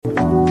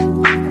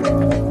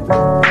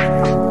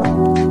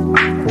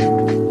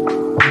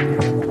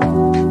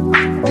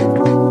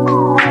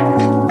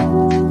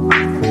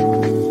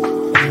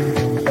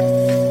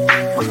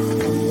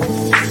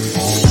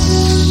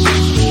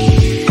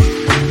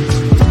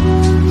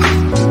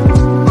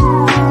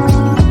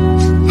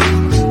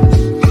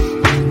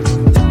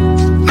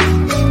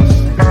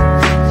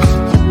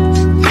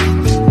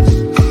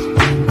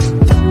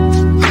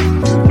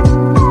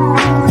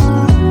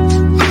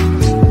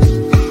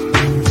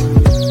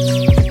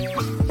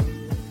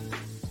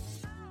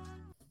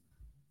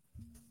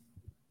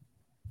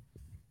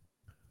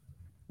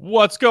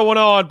What's going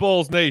on,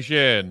 Bulls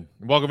Nation?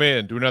 Welcome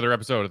in to another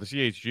episode of the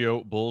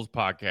CHGO Bulls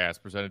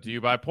Podcast, presented to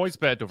you by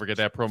PointsBet. Don't forget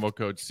that promo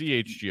code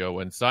CHGO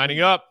when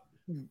signing up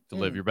to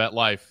live your bet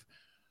life.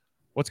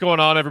 What's going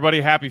on, everybody?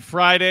 Happy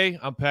Friday.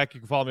 I'm Peck. You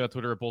can follow me on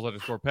Twitter at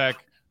Bulls_Peck.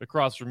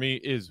 Across from me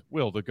is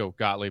Will the Goat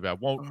Gottlieb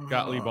at Won't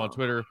Gottlieb on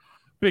Twitter.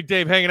 Big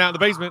Dave hanging out in the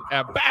basement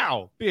at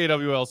BAW,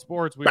 BAWL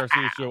Sports. We are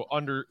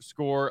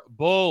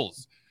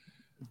CHGO_Bulls.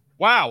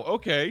 Wow,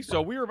 okay, so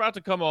we were about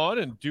to come on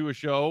and do a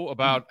show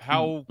about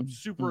how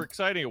super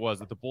exciting it was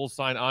that the Bulls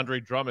signed Andre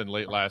Drummond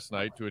late last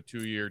night to a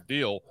 2-year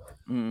deal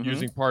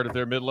using part of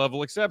their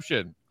mid-level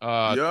exception.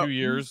 2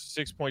 years,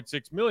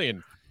 $6.6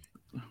 million.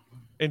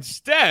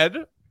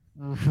 Instead,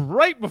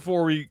 right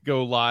before we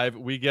go live,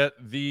 we get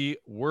the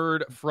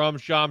word from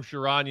Shams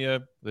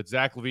Charania that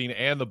Zach LaVine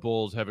and the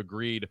Bulls have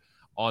agreed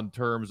on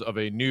terms of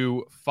a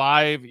new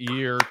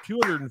 5-year,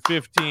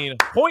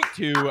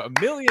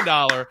 $215.2 million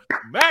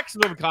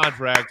maximum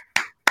contract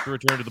to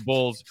return to the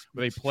Bulls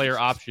with a player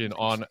option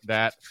on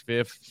that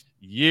 5th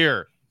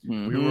year.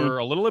 We were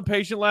a little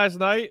impatient last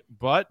night,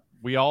 but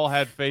we all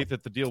had faith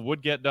that the deal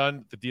would get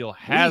done. The deal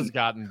has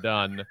gotten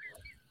done.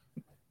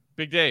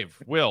 Big Dave,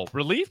 Will,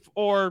 relief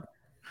or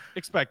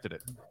expected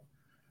it?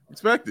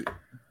 Expected.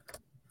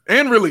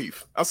 And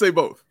relief. I'll say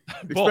both.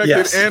 Expected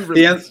yes. And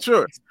relief.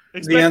 Sure.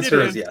 Expected the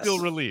answer and is yes. Still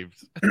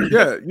relieved.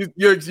 Yeah,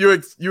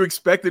 you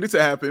expected it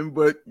to happen,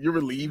 but you're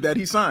relieved that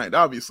he signed,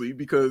 obviously,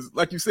 because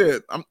like you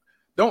said, I'm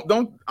not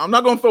going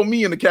to throw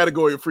me in the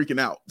category of freaking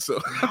out. So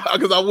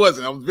because I was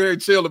very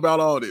chill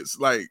about all this.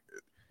 Like,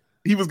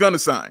 he was going to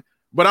sign.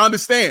 But I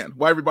understand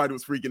why everybody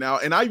was freaking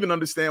out, and I even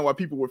understand why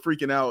people were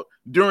freaking out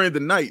during the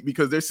night,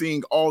 because they're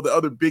seeing all the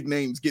other big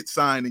names get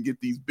signed and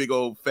get these big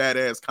old fat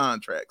ass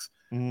contracts.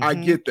 I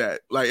get that.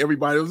 Like,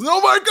 everybody was,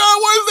 oh my God,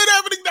 why is it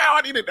happening now?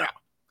 I need it now.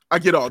 I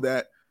get all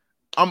that.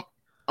 I'm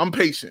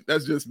patient.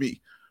 That's just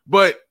me.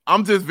 But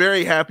I'm just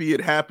very happy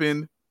it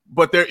happened.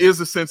 But there is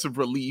a sense of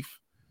relief,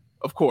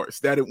 of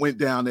course, that it went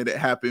down and it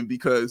happened,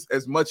 because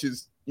as much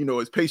as,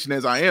 as patient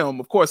as I am,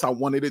 of course, I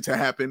wanted it to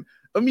happen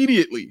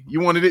immediately.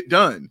 You wanted it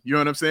done. You know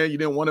what I'm saying? You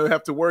didn't want to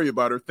have to worry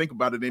about it or think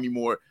about it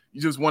anymore.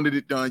 You just wanted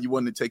it done. You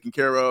wanted it taken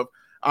care of.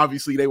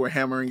 Obviously, they were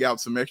hammering out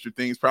some extra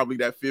things, probably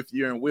that 5th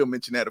year. And Will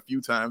mentioned that a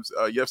few times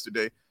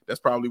yesterday. That's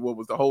probably what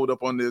was the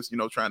holdup on this,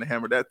 trying to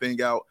hammer that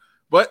thing out.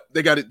 But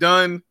they got it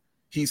done.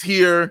 He's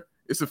here.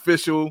 It's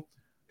official.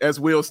 As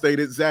Will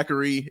stated,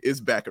 Zachary is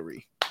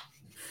Backery.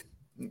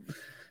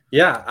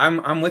 Yeah,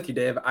 I'm with you,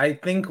 Dave. I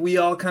think we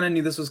all kind of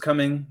knew this was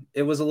coming.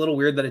 It was a little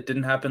weird that it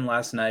didn't happen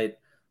last night,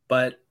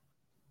 but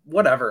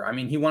whatever. I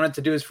mean, he wanted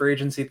to do his free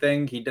agency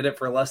thing. He did it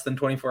for less than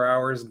 24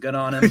 hours. Good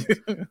on him.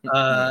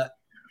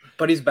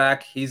 But he's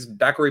back. He's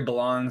back where he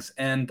belongs.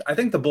 And I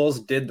think the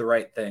Bulls did the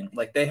right thing.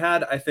 Like, they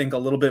had, I think, a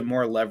little bit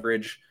more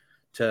leverage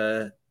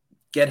to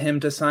get him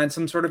to sign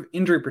some sort of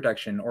injury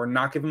protection or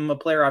not give him a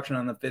player option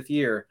on the 5th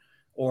year,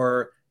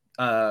 or,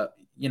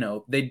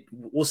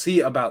 we'll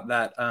see about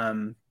that,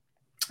 the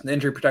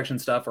injury protection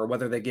stuff, or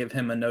whether they give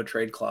him a no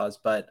trade clause,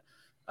 but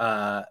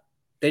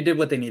they did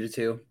what they needed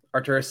to.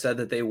 Arturas said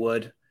that they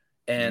would,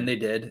 and they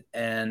did.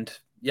 And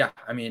yeah,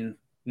 I mean,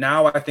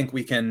 now I think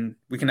we can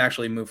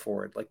actually move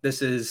forward. Like,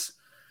 this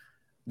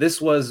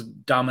was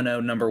domino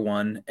number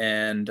 1,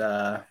 and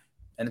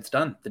it's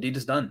done. The deed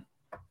is done.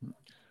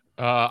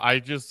 I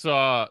just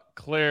saw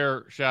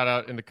Claire shout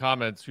out in the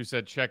comments who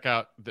said, check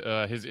out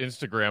his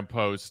Instagram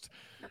post.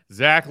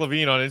 Zach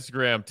LaVine on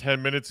Instagram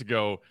 10 minutes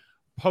ago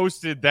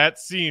posted that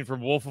scene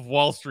from Wolf of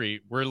Wall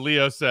Street where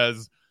Leo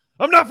says,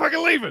 I'm not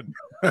fucking leaving.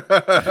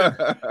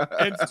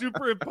 And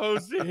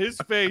superimposed his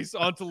face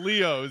onto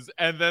Leo's.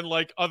 And then,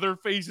 like, other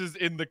faces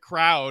in the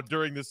crowd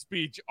during the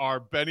speech are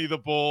Benny the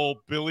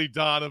Bull, Billy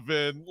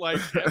Donovan, like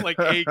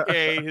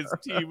AK, his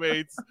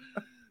teammates.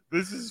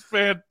 This is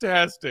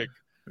fantastic.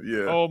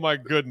 Yeah. Oh my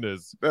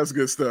goodness. That's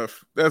good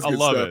stuff. That's good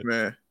stuff, it.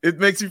 Man. It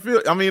makes you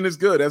feel, I mean, it's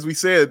good. As we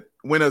said,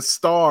 when a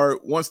star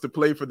wants to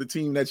play for the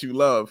team that you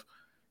love,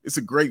 it's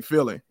a great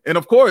feeling. And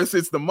of course,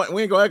 it's the money.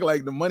 We ain't gonna act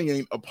like the money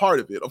ain't a part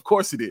of it. Of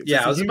course it is.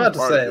 Yeah, I was about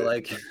to say,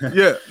 like,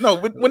 yeah, no,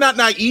 we're not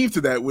naive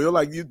to that, Will.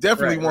 Like, you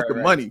definitely want the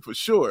money for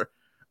sure.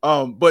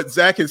 But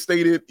Zach has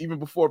stated even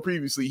before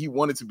previously he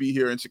wanted to be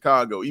here in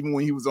Chicago, even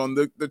when he was on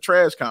the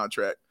trash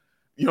contract.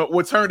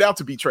 What turned out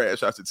to be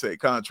trash, I should say,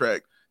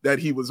 contract that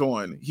he was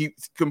on. He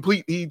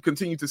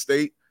continued to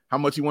state how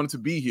much he wanted to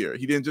be here.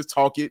 He didn't just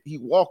talk it, he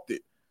walked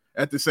it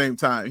at the same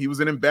time. He was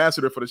an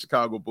ambassador for the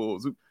Chicago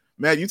Bulls.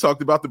 Matt, you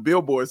talked about the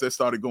billboards that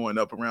started going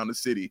up around the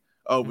city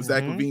with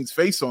Zach LaVine's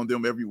face on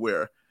them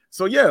everywhere.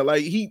 So yeah,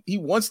 like he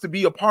wants to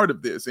be a part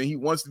of this, and he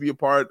wants to be a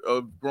part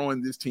of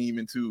growing this team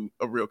into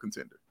a real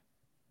contender.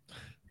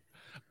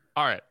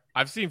 All right.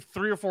 I've seen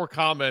 3 or 4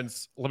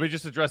 comments. Let me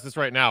just address this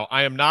right now.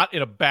 I am not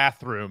in a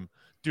bathroom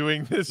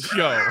doing this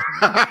show.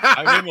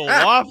 I'm in the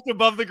loft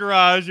above the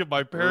garage at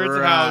my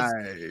parents' house,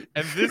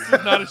 and this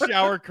is not a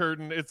shower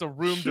curtain. It's a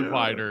room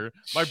divider.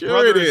 My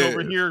brother is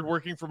over here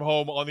working from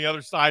home on the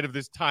other side of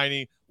this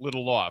tiny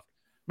little loft.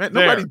 Man,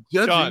 nobody's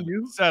judging done,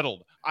 you.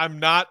 Settled. I'm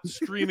not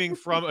streaming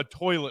from a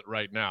toilet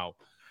right now.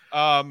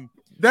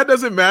 That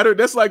doesn't matter.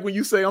 That's like when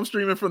you say I'm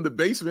streaming from the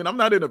basement. I'm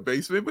not in a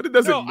basement, but it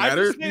doesn't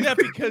matter. I just say that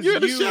because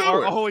you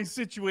are always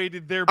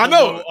situated there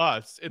below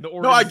us in the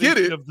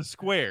organization of the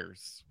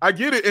squares. I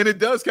get it, and it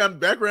does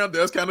background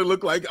does kind of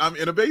look like I'm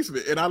in a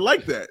basement, and I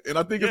like that, and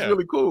I think it's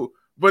really cool.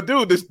 But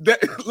dude,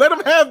 let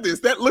them have this.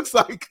 That looks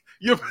like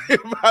you're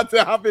about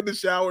to hop in the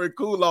shower and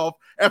cool off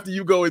after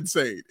you go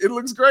insane. It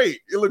looks great.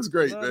 It looks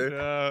great,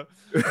 man.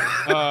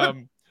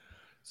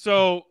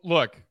 So,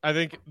 look, I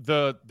think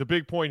the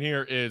big point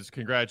here is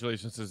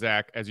congratulations to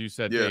Zach. As you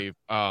said, Dave,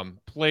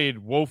 played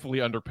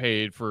woefully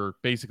underpaid for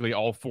basically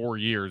all 4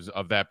 years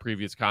of that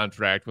previous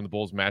contract when the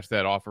Bulls matched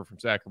that offer from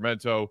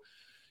Sacramento.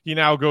 He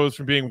now goes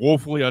from being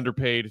woefully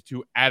underpaid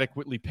to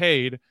adequately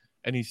paid,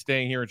 and he's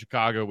staying here in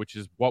Chicago, which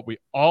is what we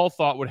all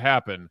thought would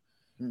happen.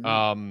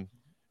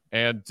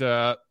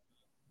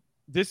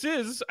 This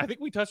is, I think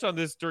we touched on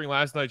this during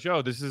last night's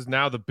show, this is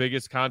now the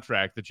biggest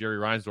contract that Jerry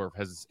Reinsdorf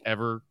has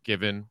ever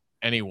given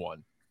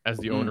anyone as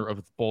the owner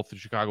of both the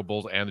Chicago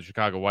Bulls and the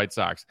Chicago White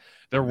Sox.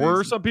 There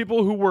were some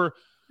people who were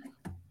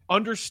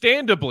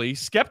understandably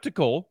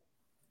skeptical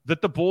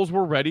that the Bulls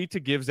were ready to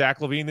give Zach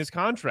LaVine this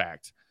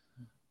contract.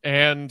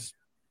 And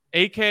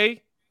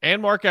AK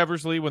and Mark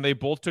Eversley, when they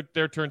both took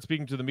their turn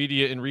speaking to the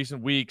media in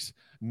recent weeks,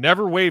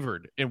 never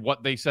wavered in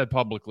what they said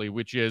publicly,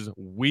 which is,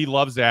 we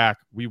love Zach.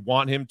 We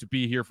want him to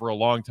be here for a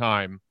long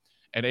time.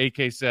 And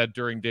AK said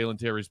during Dalen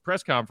Terry's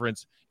press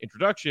conference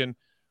introduction,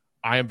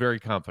 I am very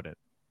confident.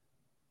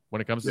 When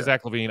it comes to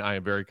Zach LaVine, I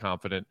am very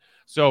confident.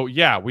 So,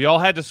 yeah, we all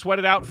had to sweat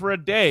it out for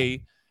a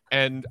day.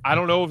 And I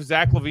don't know if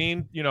Zach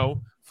LaVine,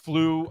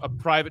 flew a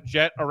private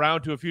jet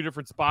around to a few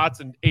different spots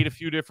and ate a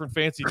few different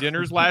fancy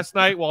dinners last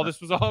night while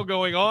this was all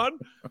going on.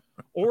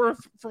 Or if,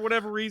 for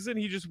whatever reason,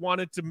 he just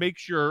wanted to make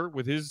sure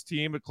with his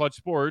team at Clutch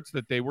Sports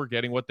that they were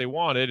getting what they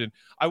wanted. And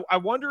I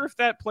wonder if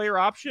that player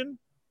option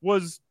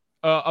was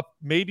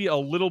maybe a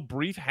little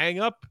brief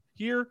hang-up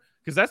here.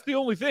 Because that's the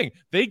only thing.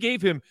 They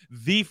gave him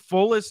the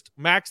fullest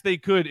max they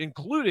could,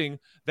 including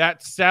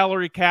that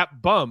salary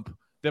cap bump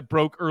that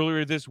broke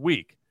earlier this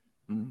week.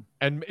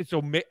 And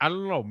so I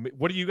don't know.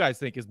 What do you guys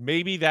think? Is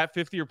maybe that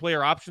fifth-year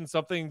player option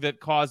something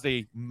that caused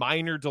a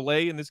minor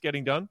delay in this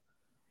getting done?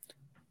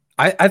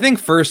 I think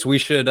first we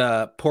should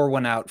pour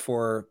one out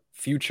for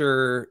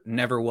future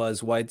never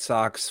was White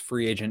Sox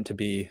free agent to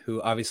be,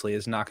 who obviously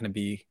is not going to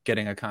be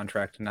getting a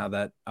contract now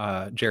that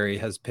Jerry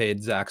has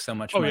paid Zach so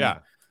much money. Yeah.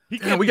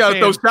 We got to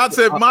throw shots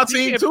at my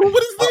team too.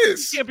 What is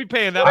this? He can't be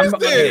paying that much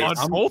money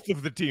on both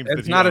of the teams.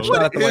 It's not a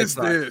shot at the White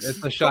Sox.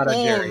 It's a shot at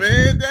Jerry.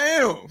 Man,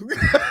 damn.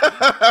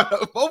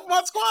 Both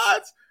my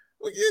squads.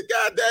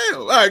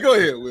 Goddamn. All right, go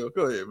ahead, Will.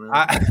 Go ahead,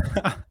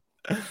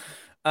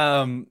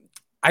 man.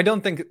 I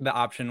don't think the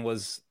option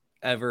was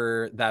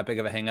ever that big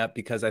of a hang up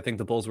because I think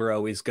the Bulls were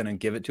always going to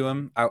give it to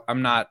him.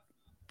 I'm not.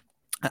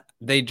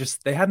 They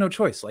had no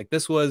choice. Like,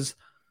 this was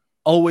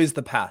always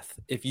the path.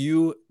 If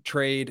you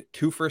trade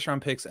 2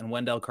 first-round picks and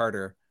Wendell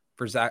Carter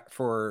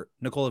for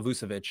Nikola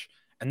Vucevic,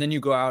 and then you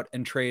go out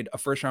and trade a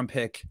first-round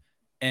pick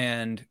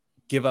and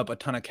give up a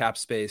ton of cap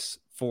space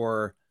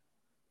for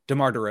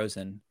DeMar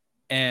DeRozan,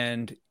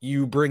 and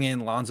you bring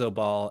in Lonzo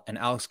Ball and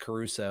Alex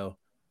Caruso,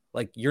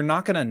 like, you're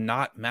not going to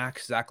not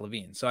max Zach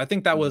LaVine. So I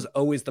think that was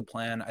always the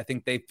plan. I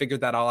think they figured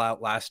that all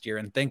out last year,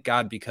 and thank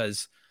God,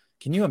 because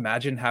can you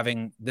imagine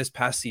having this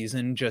past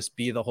season just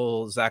be the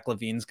whole Zach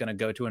LaVine's going to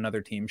go to another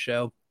team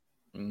show?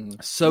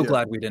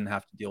 Glad we didn't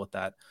have to deal with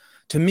that.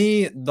 To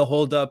me, the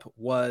holdup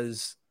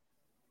was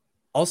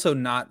also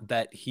not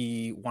that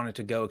he wanted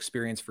to go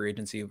experience free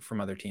agency from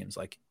other teams.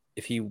 Like,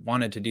 if he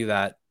wanted to do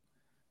that,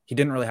 he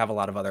didn't really have a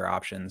lot of other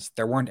options.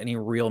 There weren't any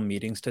real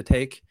meetings to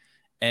take,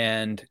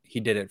 and he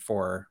did it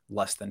for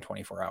less than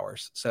 24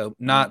 hours. So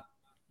not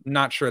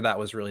sure that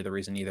was really the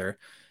reason either.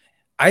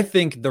 I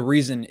think the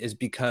reason is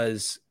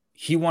because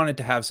he wanted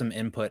to have some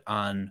input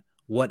on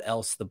what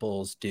else the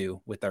Bulls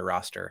do with their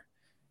roster.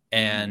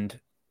 And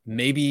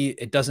maybe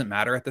it doesn't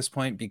matter at this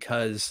point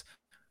because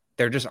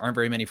there just aren't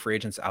very many free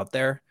agents out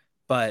there.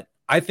 But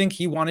I think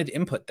he wanted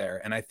input there,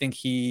 and I think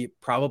he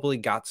probably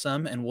got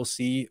some, and we'll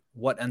see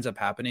what ends up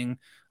happening.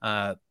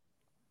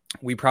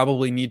 We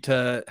probably need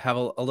to have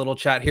a little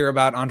chat here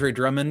about Andre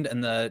Drummond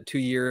and the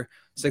 2-year,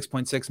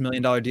 $6.6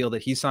 million deal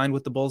that he signed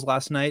with the Bulls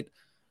last night.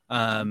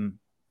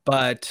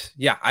 But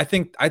yeah, I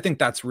think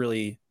that's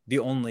really the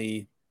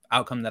only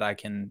outcome that I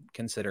can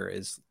consider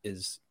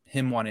is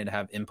him wanting to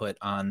have input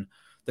on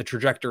the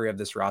trajectory of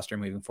this roster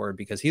moving forward,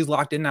 because he's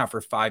locked in now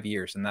for 5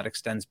 years, and that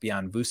extends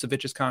beyond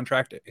Vucevic's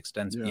contract. It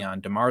extends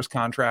beyond DeMar's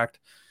contract,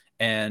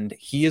 and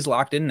he is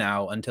locked in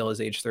now until his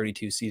age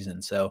 32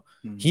 season. So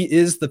he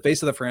is the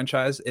face of the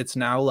franchise. It's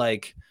now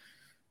like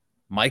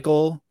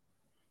Michael,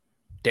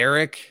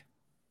 Derek,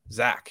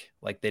 Zach.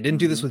 Like, they didn't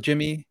do this with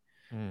Jimmy.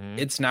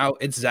 It's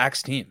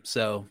Zach's team.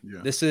 So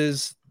this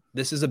is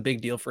a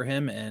big deal for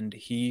him, and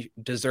he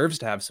deserves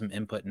to have some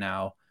input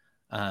now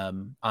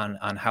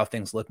on how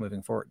things look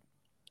moving forward.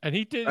 And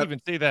he didn't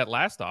even say that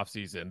last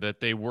offseason, that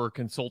they were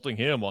consulting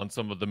him on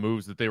some of the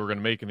moves that they were going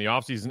to make in the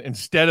offseason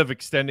instead of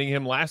extending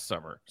him last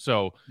summer.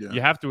 So you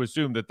have to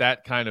assume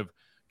that kind of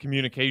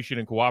communication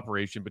and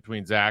cooperation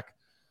between Zach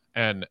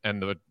and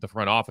the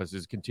front office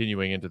is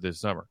continuing into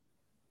this summer.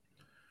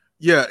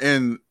 Yeah,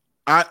 and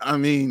I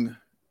mean,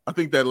 I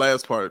think that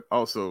last part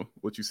also,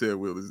 what you said,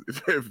 Will, is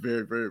very,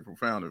 very, very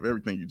profound of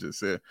everything you just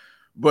said.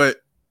 But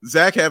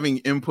Zach having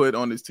input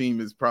on his team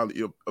is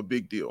probably a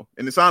big deal.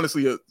 And it's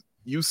honestly,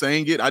 you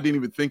saying it, I didn't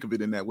even think of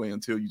it in that way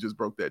until you just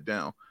broke that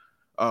down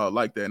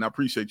like that. And I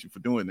appreciate you for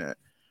doing that.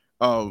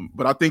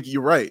 But I think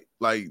you're right.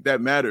 Like,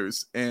 that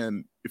matters.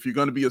 And if you're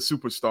going to be a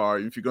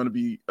superstar, if you're going to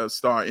be a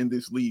star in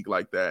this league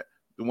like that,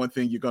 the one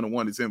thing you're going to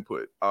want is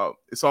input.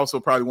 It's also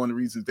probably one of the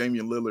reasons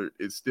Damian Lillard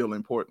is still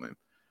in Portland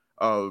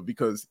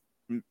because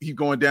he's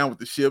going down with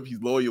the ship.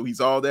 He's loyal.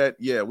 He's all that.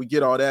 Yeah, we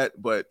get all that,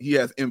 but he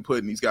has input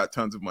and he's got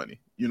tons of money,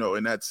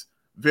 and that's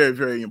very,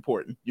 very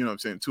important, you know what I'm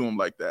saying, to him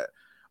like that.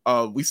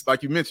 We,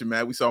 like you mentioned,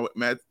 Matt, we saw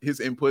his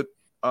input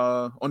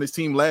on his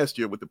team last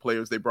year with the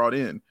players they brought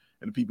in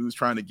and the people he was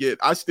trying to get.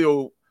 I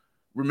still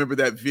remember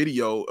that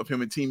video of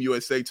him and Team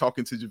USA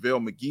talking to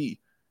JaVale McGee.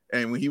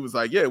 And when he was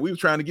like, yeah, we were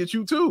trying to get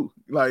you too.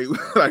 Like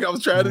I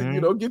was trying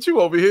to, get you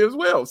over here as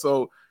well.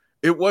 So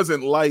it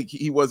wasn't like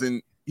he was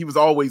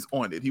always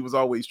on it. He was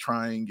always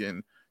trying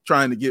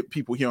to get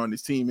people here on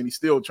his team. And he's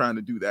still trying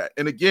to do that.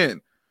 And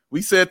again,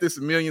 we said this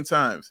a million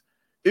times.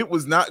 It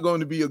was not going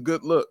to be a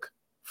good look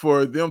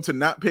for them to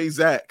not pay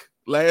Zach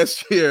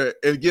last year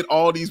and get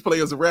all these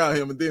players around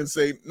him and then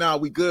say, nah,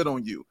 we good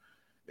on you.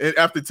 And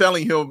after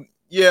telling him,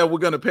 yeah, we're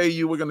going to pay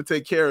you, we're going to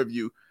take care of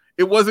you,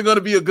 it wasn't going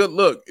to be a good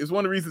look. It's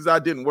one of the reasons I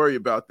didn't worry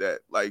about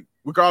that. Like,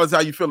 regardless how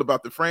you feel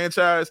about the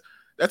franchise,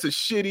 that's a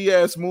shitty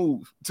ass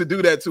move to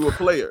do that to a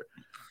player.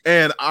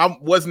 And I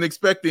wasn't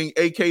expecting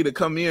AK to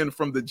come in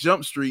from the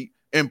jump street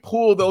and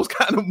pull those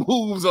kind of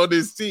moves on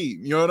this team.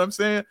 You know what I'm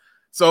saying?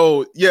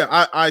 So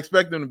yeah, I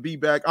expect him to be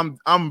back.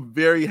 I'm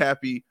very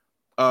happy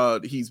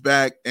he's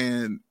back,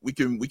 and we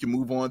can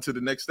move on to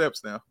the next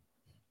steps now.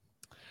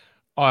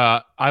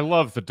 I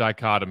love the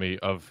dichotomy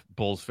of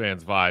Bulls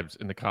fans' vibes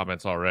in the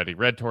comments already.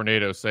 Red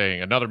Tornado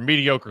saying, another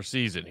mediocre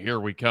season. Here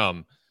we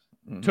come.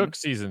 Took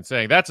season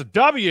saying, that's a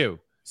W.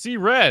 See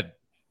red.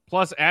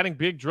 Plus adding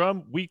big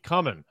drum, we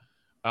coming.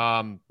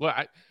 Well,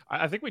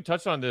 I think we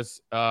touched on this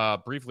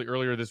briefly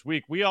earlier this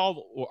week. We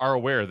all are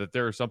aware that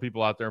there are some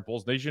people out there in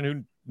Bulls Nation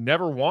who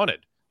never wanted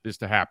this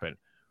to happen,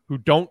 who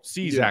don't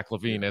see Zach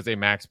LaVine as a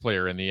max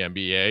player in the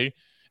NBA,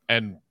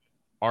 and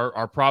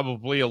are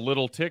probably a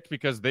little ticked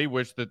because they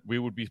wish that we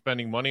would be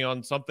spending money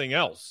on something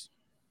else,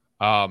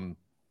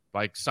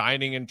 like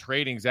signing and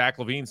trading Zach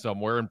LaVine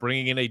somewhere and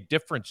bringing in a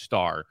different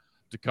star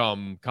to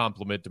come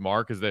compliment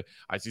DeMar. Because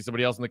I see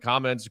somebody else in the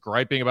comments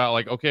griping about,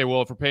 like, okay,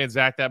 well, if we're paying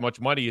Zach that much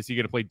money, is he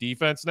going to play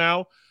defense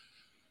now?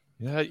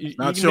 Yeah,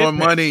 not showing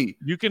money.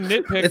 You can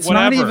nitpick. It's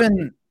whatever. not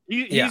even.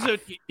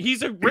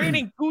 He's a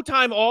reigning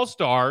 2-time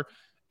All-Star,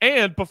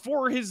 and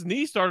before his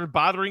knee started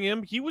bothering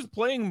him, he was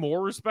playing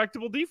more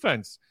respectable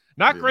defense.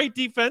 Not great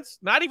defense,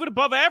 not even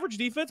above average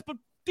defense, but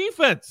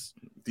defense.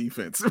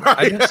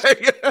 Right?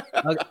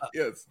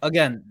 Yes.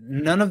 Again,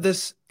 none of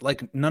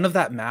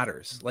that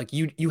matters. Like,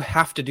 you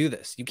have to do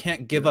this. You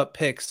can't give up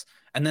picks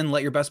and then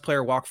let your best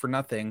player walk for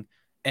nothing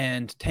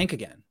and tank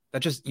again.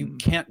 That just, you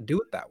can't do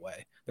it that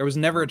way. There was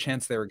never a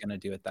chance they were going to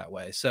do it that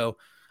way. So,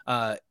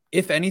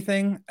 if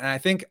anything, and I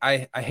think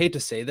I hate to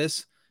say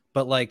this,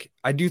 but like,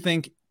 I do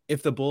think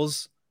if the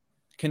Bulls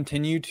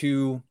continue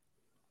to,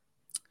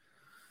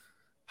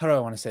 how do I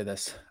want to say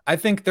this? I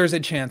think there's a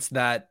chance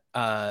that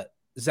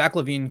Zach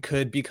LaVine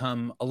could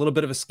become a little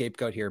bit of a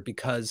scapegoat here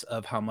because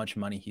of how much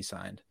money he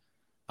signed.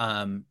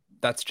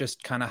 That's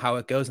just kind of how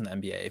it goes in the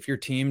NBA. If your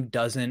team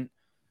doesn't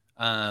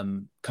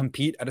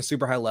compete at a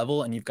super high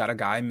level and you've got a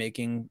guy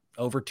making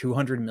over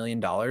 $200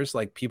 million,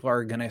 like, people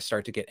are going to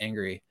start to get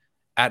angry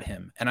at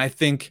him. And I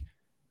think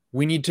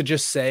we need to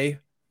just say,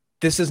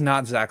 this is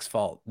not Zach's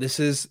fault. This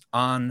is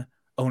on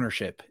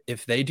ownership.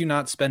 If they do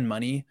not spend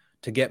money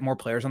to get more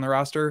players on the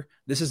roster,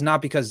 this is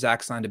not because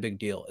Zach signed a big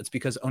deal. It's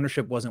because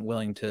ownership wasn't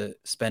willing to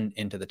spend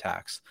into the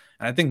tax.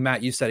 And I think,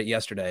 Matt, you said it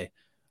yesterday.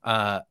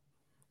 The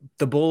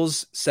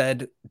Bulls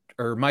said,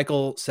 or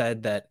Michael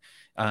said, that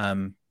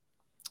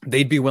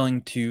they'd be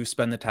willing to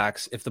spend the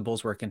tax if the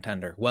Bulls were a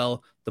contender.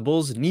 Well, the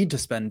Bulls need to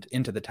spend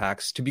into the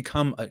tax to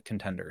become a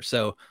contender.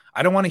 So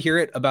I don't want to hear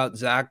it about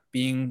Zach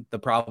being the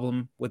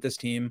problem with this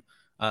team.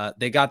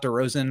 They got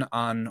DeRozan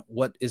on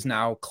what is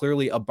now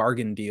clearly a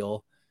bargain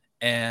deal,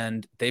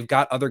 and they've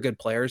got other good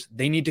players.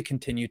 They need to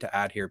continue to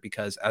add here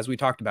because, as we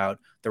talked about,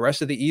 the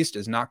rest of the East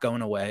is not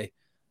going away.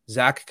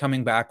 Zach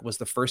coming back was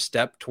the first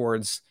step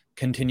towards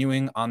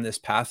continuing on this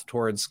path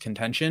towards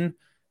contention.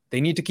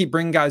 They need to keep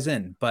bringing guys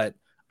in, but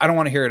I don't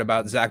want to hear it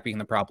about Zach being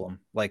the problem.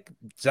 Like,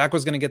 Zach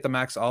was going to get the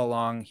max all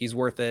along. He's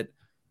worth it.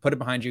 Put it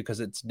behind you because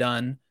it's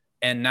done.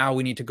 And now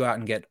we need to go out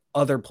and get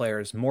other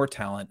players, more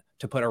talent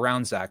to put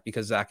around Zach,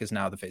 because Zach is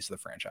now the face of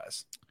the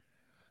franchise.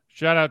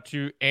 Shout out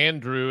to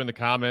Andrew in the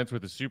comments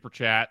with a super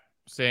chat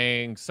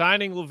saying,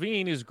 signing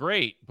LaVine is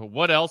great, but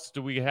what else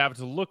do we have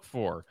to look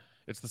for?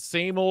 It's the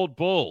same old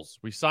Bulls.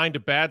 We signed a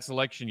bad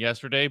selection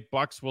yesterday.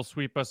 Bucks will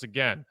sweep us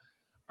again.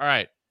 All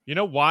right. You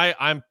know why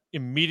I'm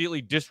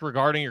immediately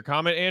disregarding your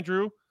comment,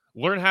 Andrew?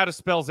 learn how to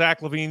spell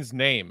Zach LaVine's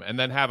name and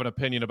then have an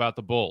opinion about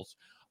the Bulls.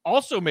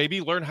 Also,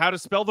 maybe learn how to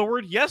spell the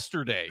word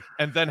yesterday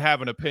and then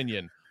have an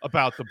opinion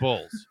about the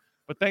Bulls.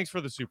 But thanks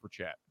for the super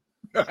chat.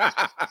 God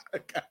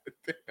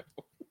damn.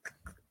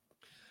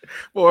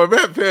 Boy,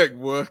 Matt Peck,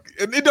 boy.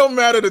 It don't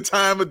matter the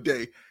time of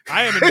day.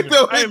 It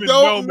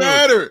don't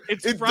matter.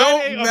 It's it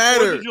Friday don't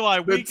matter. 4th of July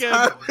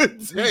weekend.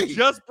 We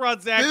just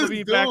brought Zach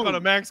LaVine back on a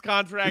max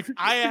contract.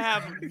 I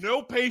have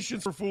no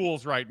patience for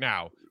fools right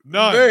now.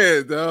 None.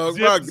 Man, dog.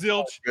 Zip,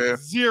 zilch, man.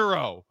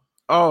 Zero.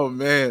 Oh,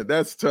 man,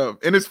 that's tough.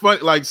 And it's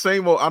funny, like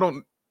same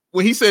old,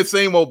 when he said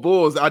same old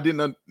Bulls, I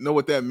didn't know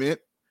what that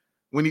meant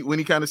when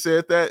he kind of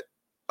said that.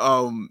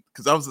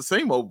 Because I was the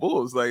same old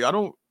Bulls. Like, I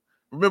don't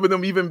remember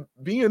them even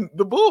being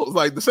the Bulls.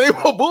 Like, the same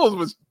old Bulls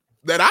was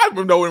that I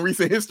know in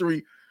recent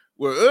history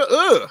were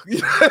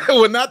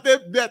were not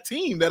that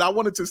team that I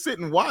wanted to sit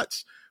and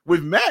watch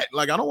with Matt.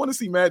 Like, I don't want to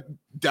see Matt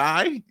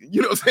die,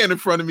 stand in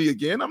front of me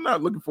again. I'm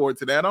not looking forward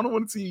to that. I don't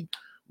want to see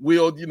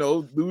Will,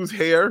 lose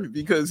hair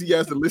because he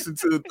has to listen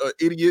to an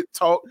idiot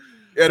talk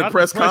at a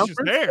press conference.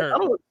 I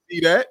don't want to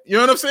see that. You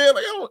know what I'm saying?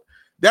 Like,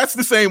 that's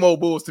the same old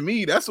Bulls to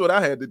me. That's what I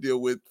had to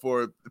deal with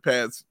for the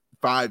past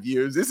 5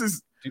 years. This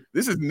is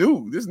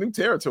new. This is new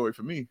territory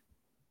for me.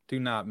 Do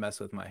not mess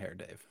with my hair,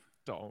 Dave.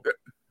 Don't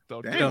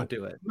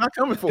do it. I'm not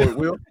coming for it,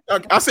 Will.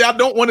 I say I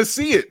don't want to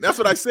see it. That's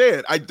what I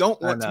said. I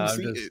don't want to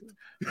see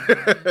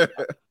it.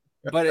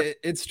 But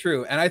it's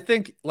true. And I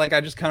think, like,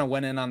 I just kind of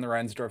went in on the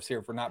Reinsdorfs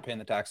here for not paying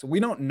the tax. We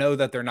don't know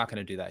that they're not going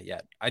to do that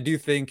yet. I do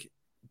think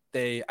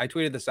I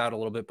tweeted this out a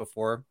little bit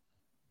before.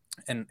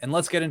 And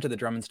let's get into the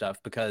Drummond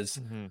stuff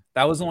because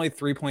that was only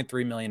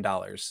 $3.3 million.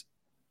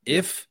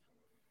 If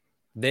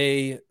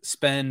they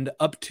spend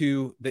up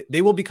to,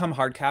 they will become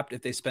hard capped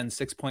if they spend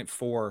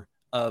 6.4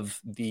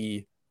 of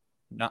the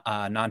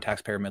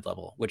non-taxpayer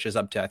mid-level, which is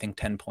up to, I think,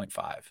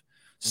 10.5.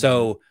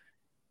 So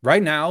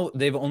right now,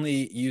 they've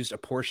only used a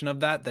portion of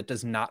that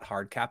does not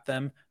hard cap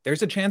them.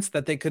 There's a chance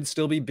that they could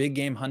still be big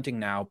game hunting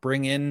now,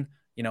 bring in,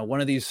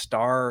 one of these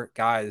star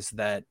guys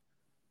that,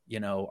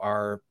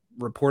 are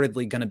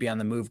reportedly going to be on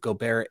the move,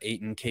 Gobert,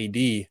 Ayton,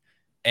 KD,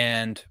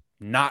 and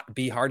not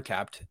be hard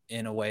capped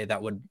in a way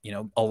that would,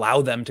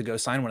 allow them to go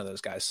sign one of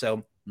those guys.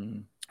 So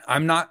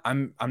I'm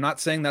not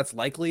saying that's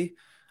likely.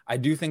 I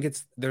do think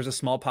there's a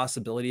small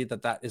possibility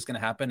that is going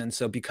to happen. And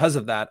so because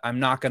of that, I'm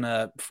not going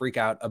to freak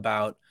out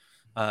about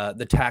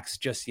the tax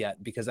just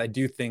yet, because I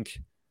do think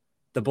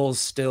the Bulls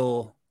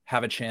still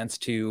have a chance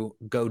to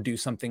go do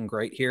something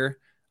great here.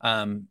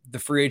 The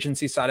free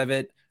agency side of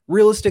it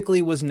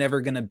realistically was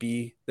never going to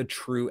be the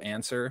true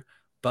answer,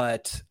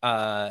 but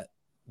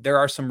there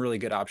are some really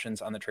good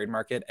options on the trade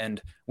market.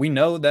 And we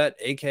know that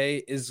AK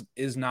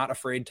is not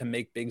afraid to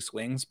make big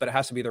swings, but it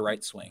has to be the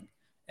right swing.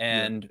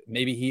 And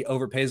maybe he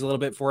overpays a little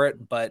bit for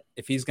it, but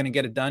if he's going to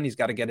get it done, he's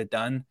got to get it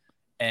done.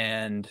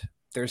 And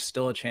there's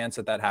still a chance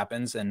that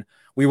happens. And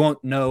we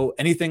won't know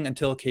anything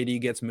until KD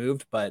gets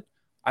moved, but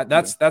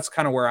that's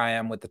kind of where I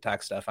am with the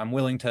tax stuff. I'm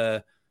willing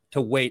to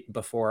wait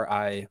before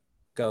I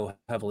go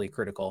heavily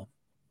critical.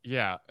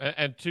 Yeah,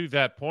 and to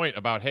that point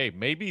about, hey,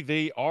 maybe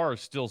they are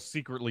still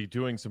secretly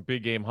doing some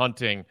big game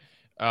hunting.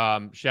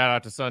 Shout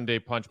out to Sunday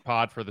Punch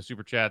Pod for the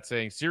super chat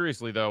saying,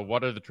 seriously, though,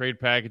 what are the trade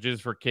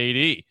packages for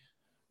KD?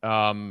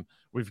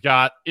 We've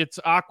got It's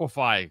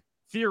Aquafy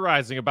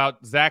theorizing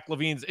about Zach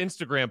LaVine's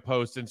Instagram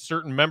post and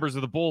certain members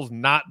of the Bulls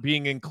not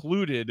being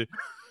included,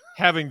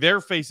 having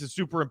their faces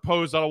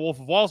superimposed on a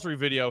Wolf of Wall Street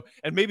video.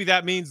 And maybe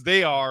that means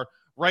they are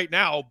right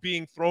now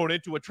being thrown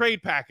into a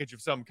trade package of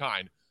some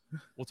kind.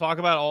 We'll talk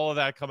about all of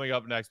that coming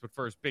up next. But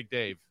first, Big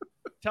Dave,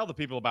 tell the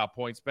people about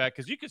PointsBet,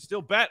 because you can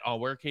still bet on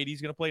where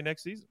KD's going to play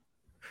next season.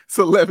 It's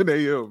 11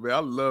 a.m., man. I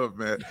love,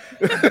 man.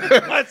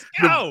 Let's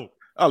go.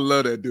 I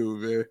love that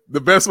dude, man. The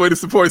best way to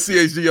support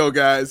CHGO,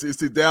 guys, is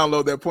to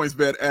download that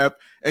PointsBet app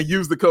and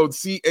use the code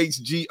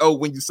CHGO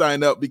when you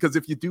sign up, because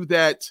if you do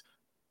that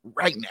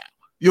right now,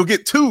 you'll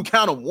get two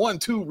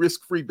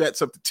risk-free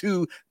bets up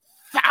to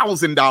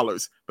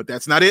 $2,000. But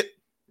that's not it.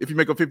 If you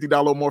make a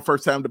 $50 or more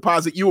first-time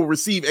deposit, you will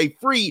receive a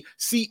free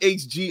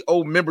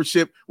CHGO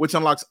membership, which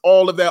unlocks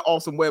all of that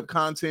awesome web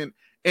content,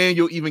 and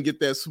you'll even get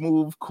that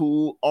smooth,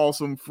 cool,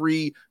 awesome,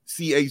 free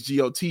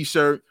CHGO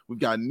t-shirt. We've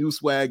got new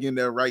swag in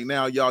there right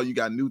now, y'all. You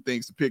got new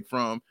things to pick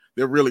from.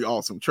 They're really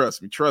awesome.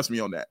 Trust me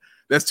on that.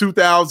 That's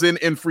 $2,000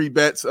 in free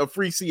bets, a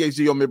free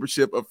CHGO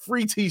membership, a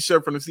free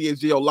t-shirt from the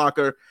CHGO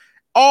locker,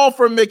 all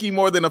for making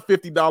more than a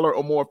 $50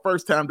 or more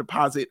first-time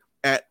deposit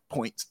at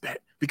PointsBet,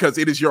 because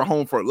it is your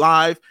home for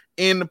live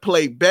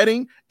in-play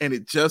betting, and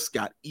it just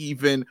got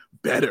even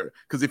better.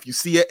 Because if you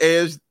see an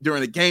edge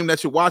during a game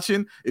that you're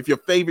watching, if your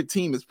favorite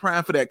team is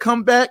primed for that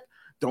comeback,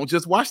 don't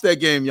just watch that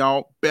game,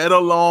 y'all. Bet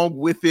along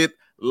with it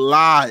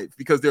live,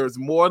 because there's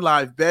more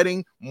live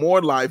betting,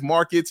 more live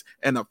markets,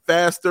 and a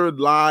faster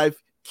live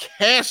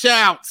cash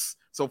outs.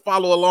 So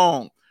follow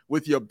along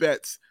with your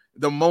bets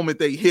the moment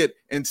they hit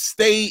and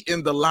stay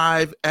in the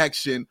live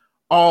action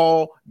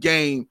all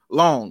game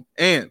long.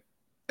 And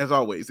as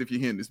always, if you're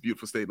here in this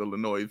beautiful state of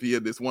Illinois, via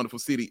this wonderful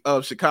city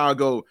of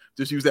Chicago,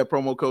 just use that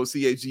promo code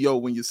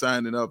CHGO when you're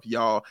signing up,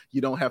 y'all.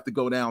 You don't have to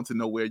go down to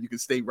nowhere. You can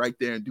stay right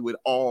there and do it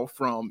all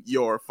from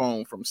your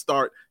phone, from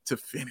start to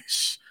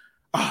finish.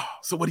 Oh,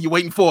 so what are you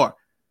waiting for?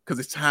 Because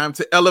it's time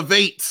to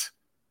elevate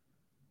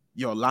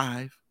your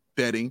live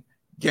betting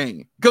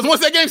game. Because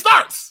once that game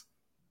starts,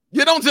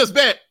 you don't just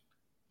bet.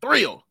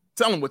 Thrill.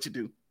 Tell them what you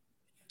do.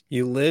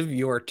 You live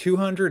your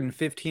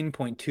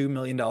 $215.2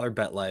 million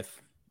bet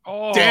life.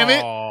 Oh, damn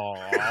it. Oh.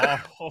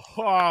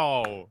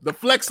 The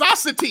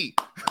flexosity.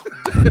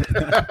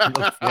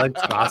 The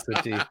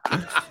flexosity.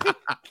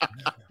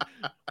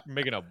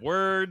 Making up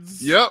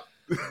words. Yep.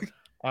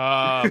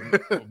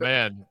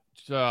 Man,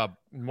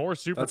 more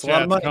super That's a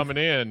lot of chats money. coming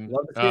in.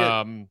 Love to see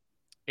it.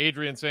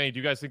 Adrian saying, do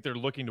you guys think they're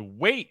looking to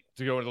wait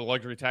to go into the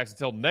luxury tax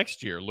until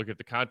next year? Look at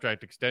the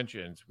contract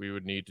extensions we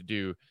would need to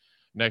do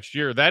next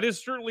year. That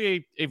is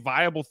certainly a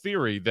viable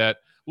theory that,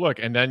 look,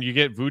 and then you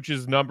get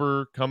Vooch's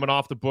number coming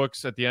off the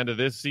books at the end of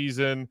this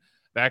season.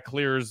 That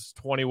clears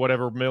 20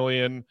 whatever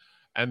million.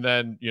 And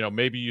then,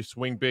 maybe you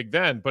swing big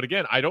then. But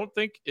again, I don't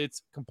think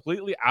it's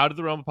completely out of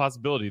the realm of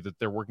possibility that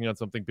they're working on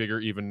something bigger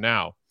even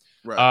now.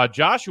 Right.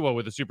 Joshua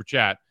with a super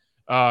chat.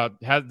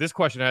 This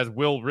question has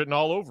Will written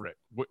all over it.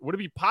 Would it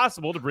be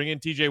possible to bring in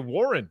TJ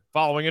Warren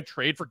following a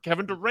trade for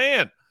Kevin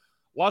Durant?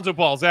 Lonzo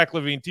Ball, Zach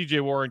LaVine,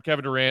 TJ Warren,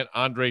 Kevin Durant,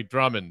 Andre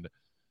Drummond.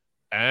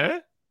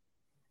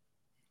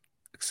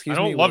 Excuse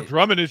I me. don't love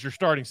Drummond as your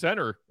starting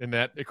center in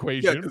that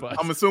equation. Yeah, but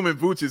I'm assuming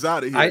Vooch is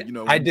out of here.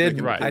 I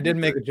did making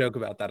make a joke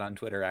about that on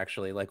Twitter,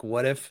 actually. Like,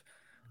 what if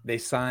they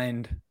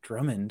signed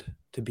Drummond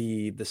to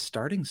be the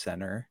starting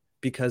center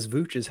because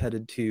Vooch is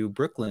headed to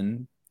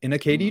Brooklyn in a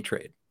KD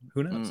trade?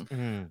 Who knows?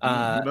 Who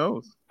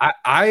knows?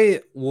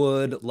 I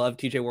would love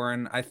TJ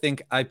Warren. I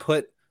think I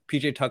put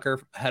PJ Tucker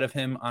ahead of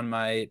him on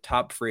my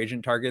top free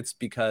agent targets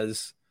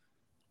because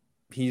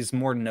he's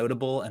more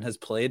notable and has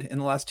played in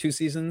the last 2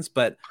 seasons.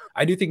 But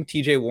I do think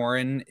TJ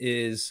Warren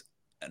is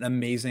an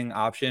amazing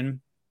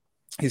option.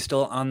 He's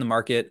still on the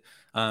market.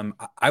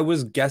 I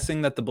was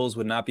guessing that the Bulls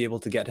would not be able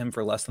to get him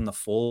for less than the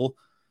full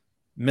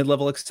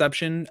mid-level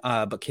exception.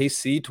 But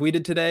KC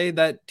tweeted today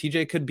that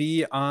TJ could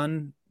be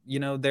on,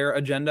 their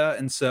agenda.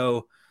 And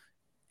so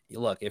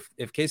look, if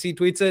KC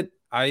tweets it,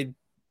 I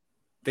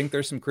think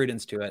there's some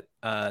credence to it.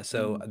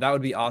 So that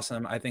would be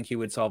awesome. I think he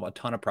would solve a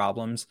ton of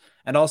problems.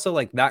 And also,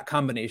 like, that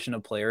combination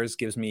of players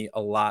gives me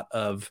a lot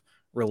of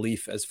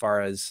relief as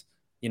far as,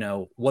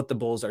 what the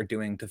Bulls are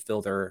doing to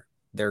fill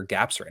their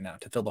gaps right now,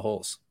 to fill the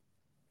holes.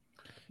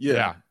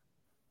 Yeah.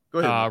 Go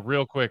ahead.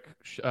 Real quick,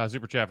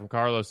 super chat from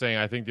Carlos saying,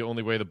 I think the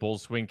only way the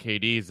Bulls swing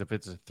KD is if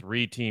it's a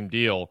 3-team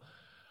deal.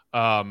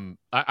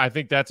 I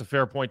think that's a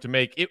fair point to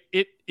make.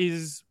 It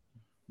is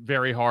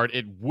very hard.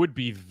 It would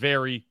be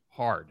very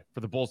hard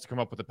for the Bulls to come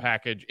up with a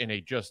package in a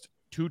just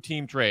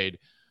 2-team trade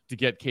to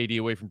get KD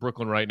away from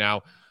Brooklyn right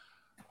now,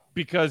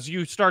 because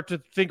you start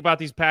to think about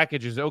these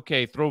packages.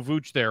 Okay, throw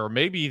Vooch there, or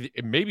maybe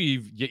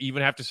you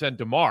even have to send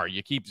DeMar.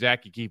 You keep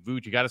Zach, you keep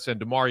Vooch, you got to send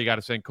DeMar, you got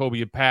to send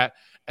Kobe and Pat,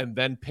 and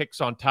then picks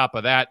on top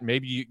of that.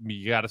 Maybe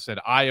you got to send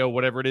Io,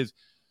 whatever it is.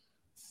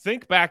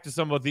 Think back to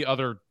some of the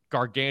other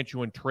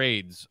gargantuan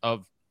trades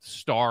of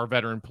star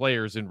veteran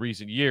players in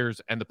recent years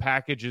and the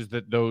packages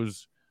that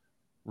those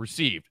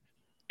received.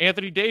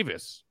 Anthony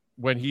Davis,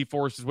 when he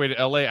forced his way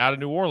to LA out of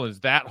New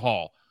Orleans, that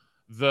haul.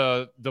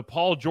 The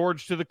Paul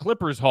George to the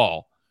Clippers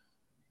haul.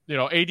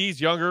 AD's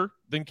younger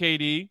than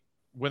KD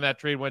when that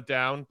trade went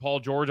down. Paul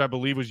George, I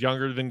believe, was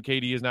younger than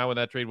KD is now when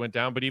that trade went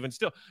down. But even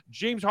still,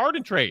 James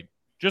Harden trade,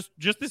 just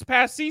this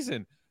past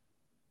season,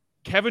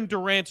 Kevin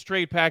Durant's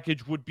trade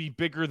package would be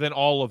bigger than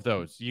all of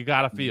those. You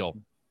got to feel.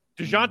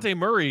 DeJounte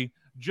Murray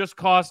just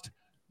cost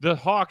the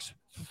Hawks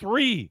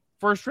 3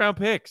 first-round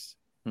picks.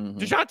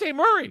 DeJounte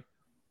Murray.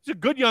 He's a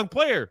good young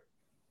player.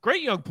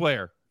 Great young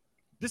player.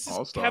 This is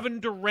All-star. Kevin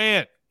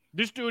Durant.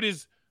 This dude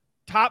is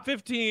top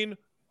 15,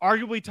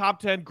 arguably top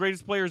 10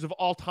 greatest players of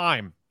all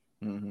time.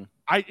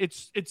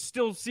 It's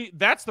still,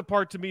 that's the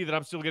part to me that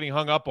I'm still getting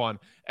hung up on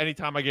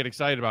anytime I get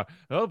excited about.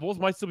 Oh, the Bulls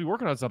might still be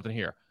working on something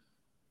here.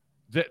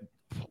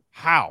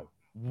 How?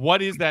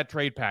 What is that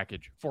trade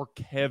package for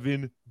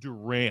Kevin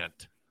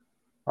Durant?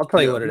 I'll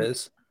tell you what it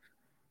is.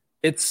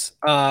 It's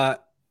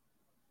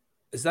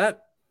is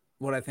that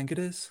what I think it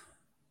is?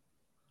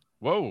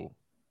 Whoa.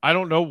 I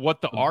don't know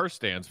what the R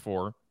stands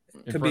for.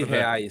 Could be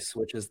reais,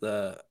 which is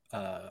the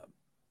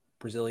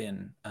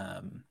Brazilian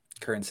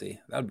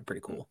currency. That would be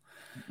pretty cool.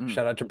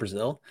 Shout out to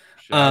Brazil.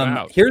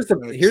 Here's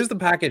the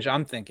package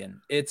I'm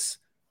thinking. It's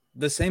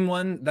the same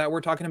one that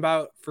we're talking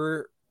about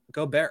for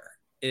Gobert.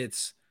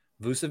 It's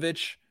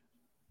Vucevic,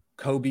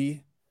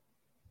 Kobe,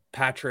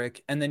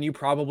 Patrick, and then you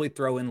probably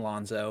throw in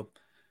Lonzo.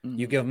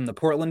 You give them the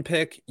Portland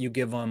pick. You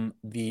give them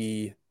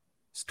the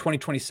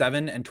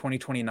 2027 and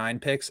 2029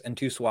 picks and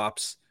 2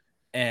 swaps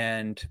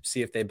and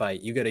see if they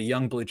bite. You get a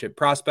young blue chip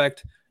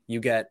prospect. You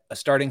get a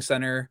starting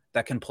center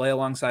that can play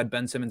alongside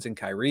Ben Simmons and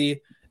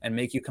Kyrie and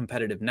make you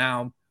competitive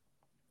now.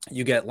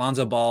 You get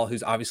Lonzo Ball,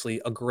 who's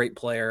obviously a great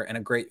player and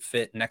a great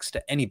fit next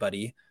to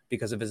anybody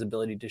because of his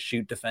ability to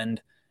shoot,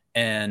 defend,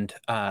 and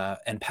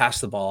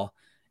pass the ball,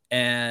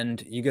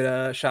 and you get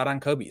a shot on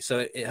Kobe. So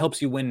it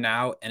helps you win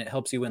now, and it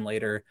helps you win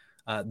later.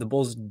 The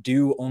Bulls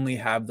do only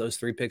have those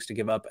 3 picks to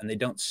give up, and they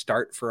don't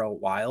start for a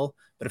while.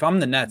 But if I'm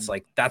the Nets,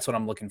 like, that's what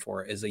I'm looking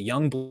for, is a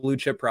young blue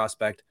chip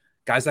prospect,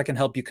 guys that can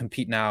help you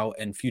compete now,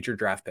 and future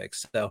draft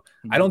picks. So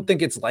I don't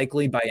think it's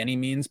likely by any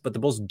means, but the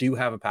Bulls do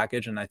have a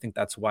package, and I think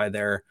that's why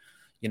they're,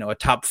 a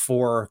top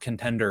 4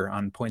 contender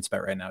on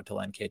PointsBet right now to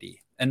land KD.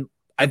 And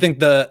I think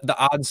the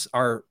odds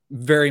are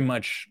very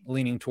much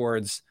leaning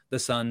towards the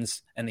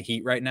Suns and the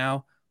Heat right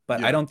now,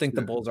 but I don't think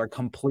the Bulls are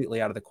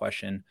completely out of the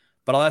question.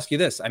 But I'll ask you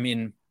this. I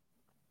mean,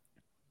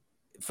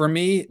 for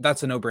me,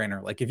 that's a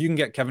no-brainer. Like, if you can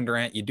get Kevin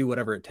Durant, you do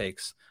whatever it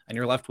takes. And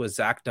you're left with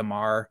Zach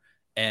DeMar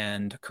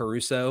and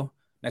Caruso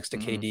next to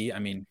KD. I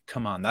mean,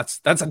 come on. That's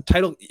a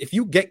title. If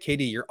you get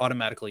KD, you're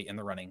automatically in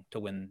the running to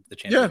win the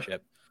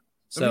championship.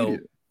 So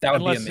that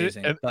would be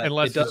amazing.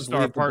 Unless his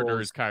star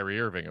partner is Kyrie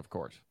Irving, of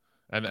course.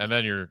 And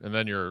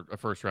then you're a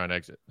first round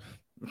exit.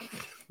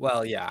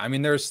 Well, yeah. I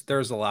mean, there's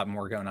a lot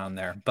more going on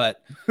there,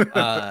 but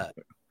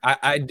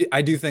I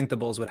do think the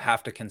Bulls would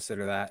have to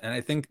consider that. And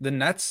I think the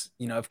Nets,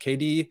 if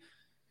KD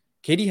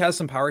has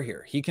some power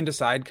here, he can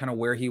decide kind of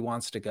where he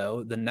wants to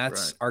go. The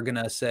Nets are going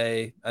to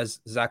say, as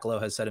Zach Lowe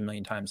has said a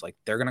million times, like,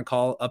 they're going to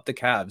call up the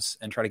Cavs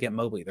and try to get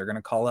Mobley. They're going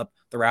to call up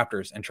the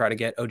Raptors and try to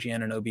get OG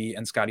Anunoby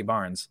and Scotty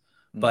Barnes.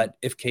 But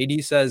if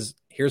KD says,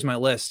 here's my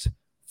list,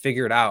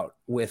 figure it out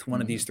with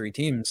one of these 3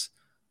 teams,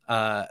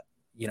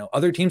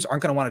 other teams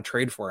aren't going to want to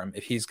trade for him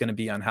if he's going to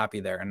be unhappy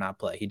there and not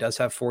play. He does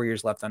have 4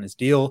 years left on his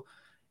deal.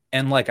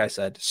 And like I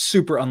said,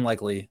 super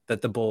unlikely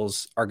that the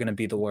Bulls are going to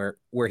be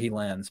where he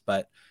lands.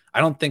 But I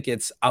don't think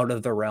it's out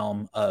of the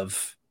realm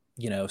of,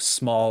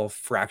 small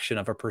fraction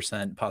of a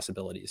 %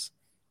 possibilities.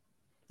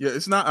 Yeah,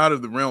 it's not out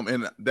of the realm.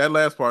 And that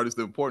last part is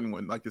the important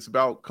one. Like, it's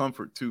about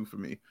comfort too for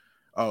me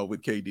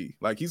with KD.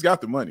 Like, he's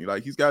got the money.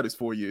 Like, he's got his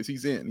 4 years.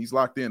 He's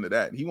locked into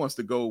that. He wants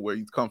to go where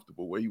he's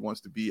comfortable, where he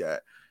wants to be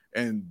at.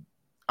 And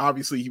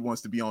obviously he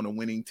wants to be on a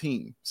winning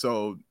team.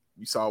 So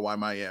you saw why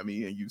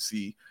Miami, and you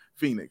see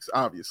Phoenix,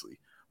 obviously.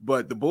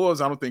 But the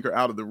Bulls, I don't think, are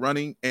out of the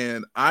running.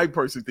 And I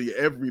personally think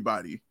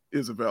everybody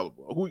is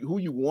available. Who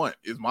you want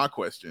is my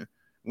question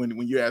when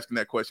you're asking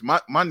that question.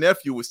 My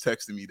nephew was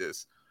texting me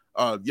this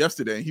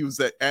yesterday, and he was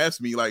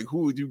asked me, like, who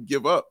would you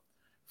give up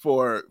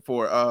for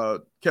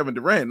Kevin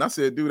Durant? And I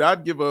said, dude,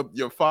 I'd give up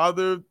your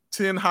father,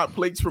 10 hot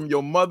plates from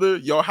your mother,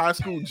 your high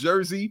school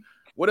jersey.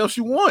 What else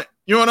you want?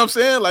 You know what I'm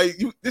saying? Like,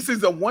 this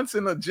is a once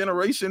in a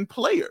generation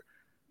player.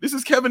 This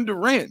is Kevin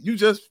Durant.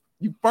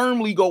 You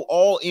firmly go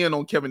all in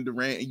on Kevin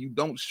Durant, and you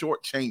don't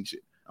shortchange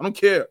it. I don't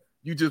care.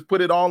 You just put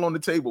it all on the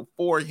table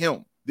for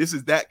him. This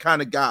is that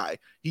kind of guy.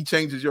 He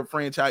changes your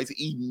franchise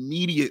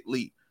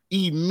immediately.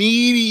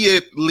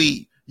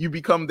 Immediately, you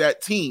become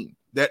that team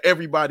that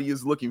everybody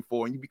is looking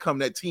for, and you become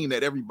that team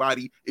that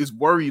everybody is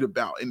worried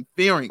about and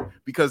fearing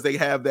because they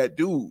have that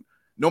dude.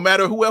 No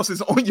matter who else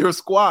is on your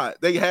squad,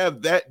 they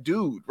have that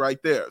dude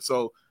right there.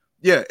 So,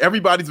 yeah,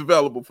 everybody's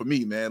available for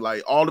me, man.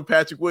 Like, all the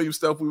Patrick Williams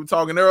stuff we were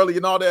talking earlier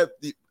and all that.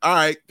 All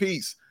right,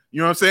 peace. You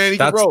know what I'm saying? He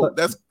can roll.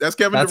 That's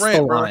Kevin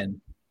Durant, bro.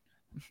 Line.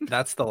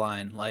 That's the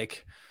line.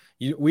 Like,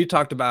 we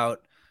talked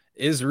about,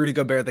 is Rudy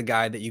Gobert the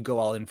guy that you go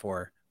all in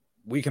for?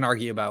 We can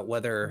argue about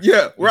whether.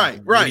 Yeah,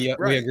 right. We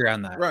agree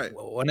on that. Right.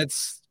 When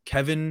it's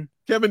Kevin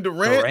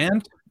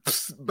Durant.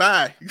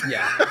 Bye.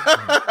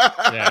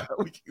 Yeah.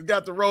 We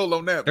got the roll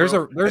on that. There's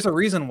a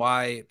reason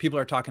why people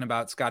are talking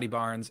about Scotty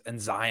Barnes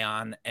and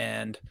Zion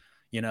and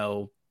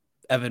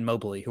Evan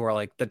Mobley, who are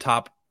like the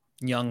top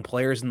young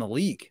players in the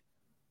league.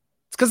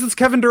 It's because it's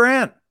Kevin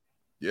Durant.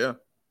 Yeah,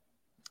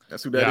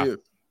 that's who that is.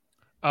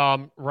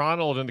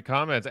 Ronald in the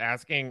comments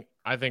asking,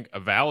 I think, a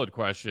valid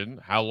question.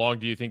 How long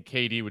do you think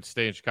KD would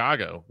stay in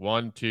Chicago?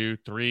 1, 2,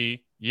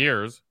 3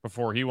 years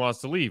before he wants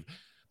to leave.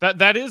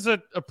 That is a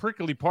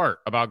prickly part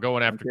about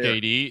going after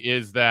KD,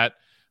 is that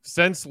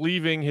since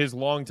leaving his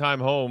longtime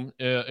home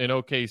in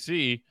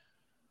OKC,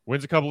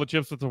 wins a couple of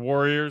chips with the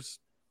Warriors,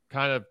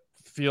 kind of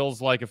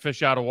feels like a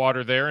fish out of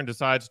water there, and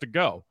decides to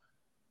go.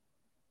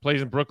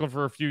 Plays in Brooklyn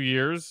for a few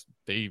years.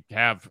 They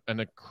have an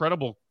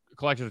incredible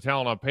collection of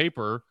talent on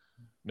paper,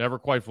 never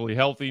quite fully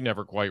healthy,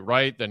 never quite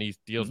right. Then he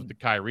deals with the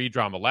Kyrie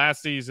drama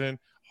last season.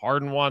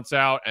 Harden wants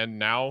out, and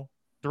now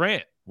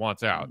Durant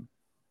wants out.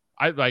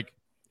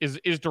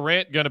 Is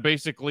Durant going to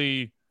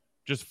basically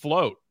just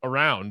float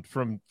around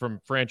from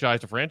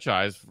franchise to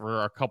franchise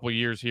for a couple of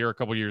years here, a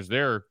couple of years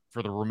there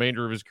for the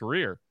remainder of his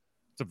career?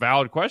 It's a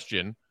valid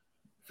question.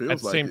 At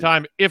the same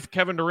time, if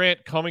Kevin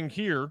Durant coming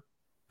here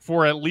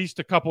for at least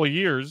a couple of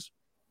years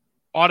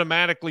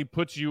automatically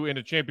puts you in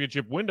a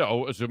championship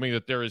window, assuming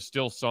that there is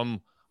still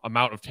some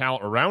amount of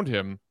talent around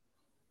him,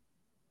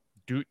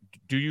 do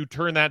you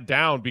turn that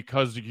down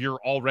because you're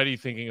already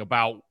thinking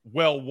about,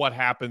 well, what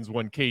happens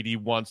when KD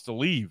wants to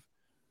leave?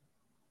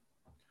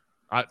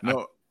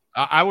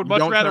 I would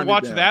much rather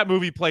watch that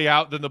movie play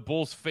out than the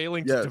Bulls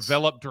failing to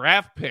develop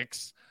draft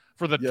picks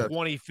for the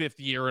 25th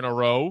year in a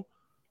row.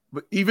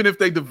 But even if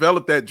they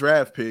develop that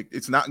draft pick,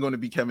 it's not going to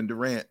be Kevin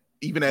Durant,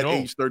 even at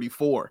age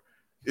 34.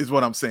 is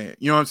what I'm saying.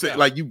 You know what I'm saying? Yeah.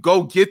 Like, you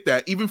go get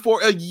that even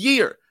for a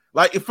year.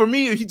 Like, for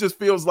me, he just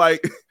feels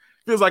like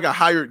a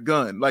hired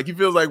gun. Like, he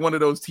feels like one of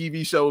those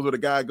TV shows where the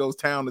guy goes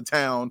town to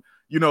town,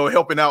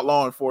 helping out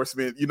law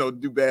enforcement,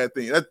 do bad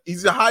things.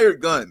 He's a hired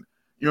gun,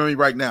 you know what I mean,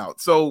 right now.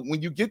 So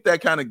when you get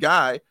that kind of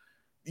guy,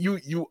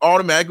 you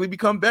automatically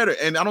become better.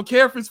 And I don't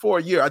care if it's for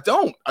a year. I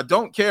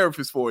don't care if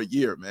it's for a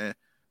year, man.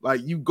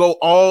 Like, you go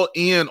all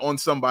in on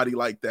somebody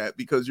like that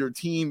because your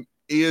team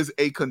is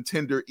a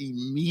contender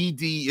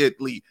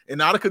immediately, and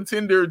not a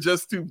contender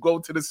just to go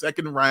to the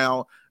second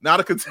round,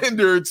 not a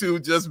contender to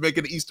just make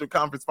an Eastern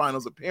Conference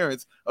Finals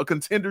appearance, a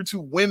contender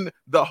to win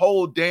the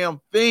whole damn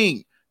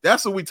thing.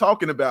 That's what we're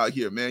talking about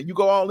here, man. You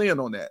go all in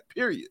on that,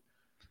 period.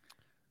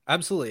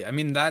 Absolutely. I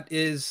mean, that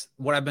is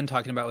what I've been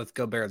talking about with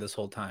Gobert this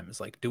whole time.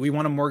 Is like, do we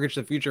want to mortgage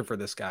the future for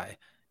this guy?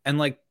 And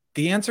like,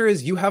 the answer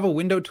is you have a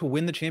window to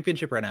win the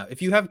championship right now.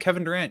 If you have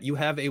Kevin Durant, you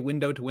have a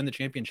window to win the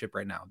championship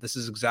right now. This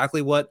is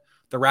exactly what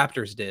the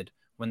Raptors did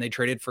when they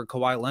traded for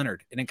Kawhi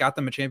Leonard, and it got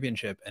them a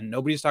championship. And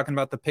nobody's talking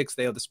about the picks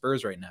they owe the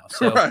Spurs right now.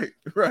 So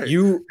right.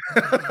 You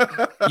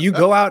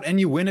go out and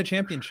you win a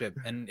championship,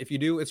 and if you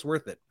do, it's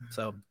worth it.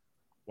 So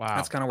wow,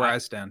 that's kind of where I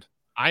stand.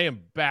 I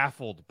am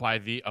baffled by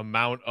the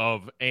amount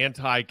of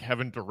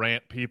anti-Kevin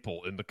Durant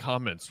people in the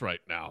comments right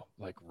now.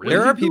 Like, really?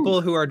 There are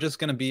people who are just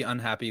going to be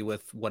unhappy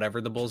with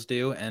whatever the Bulls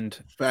do, and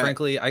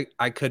frankly,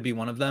 I could be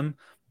one of them.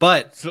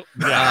 But so,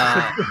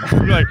 yeah.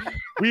 Like,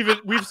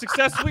 we've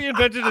successfully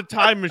invented a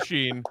time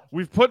machine.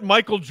 We've put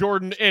Michael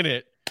Jordan in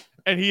it,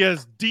 and he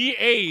has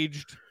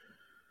de-aged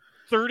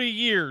 30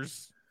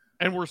 years,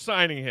 and we're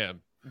signing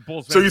him.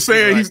 Bulls so you're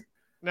saying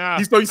like,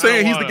 he's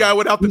the guy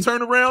without the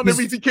turnaround? That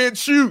means he can't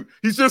shoot.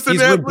 He's just an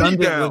athlete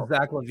now. With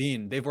Zach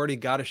LaVine. They've already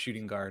got a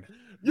shooting guard.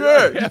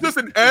 Yeah, he's just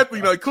an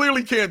athlete. Like,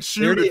 clearly can't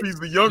shoot if he's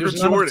the younger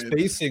Jordan.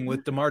 Spacing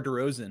with DeMar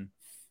DeRozan.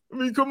 I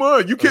mean, come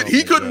on.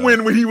 He couldn't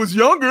win when he was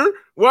younger.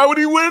 Why would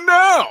he win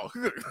now?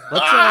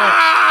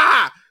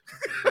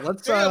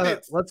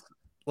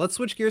 Let's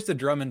switch gears to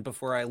Drummond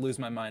before I lose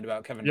my mind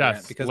about Kevin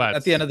Durant, because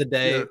at the end of the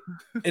day,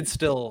 it's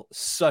still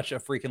such a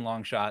freaking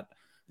long shot.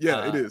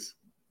 Yeah, it is.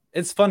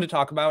 It's fun to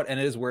talk about, and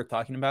it is worth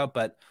talking about,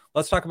 but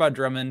let's talk about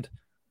Drummond.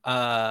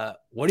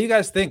 What do you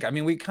guys think? I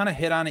mean, we kind of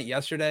hit on it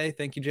yesterday.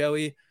 Thank you,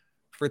 Joey,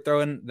 for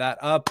throwing that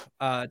up.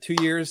 2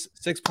 years,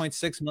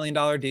 $6.6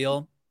 million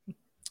deal.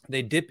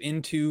 They dip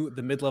into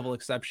the mid-level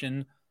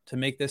exception to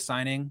make this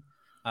signing.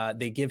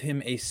 They give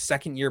him a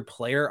second-year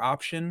player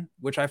option,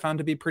 which I found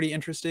to be pretty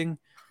interesting.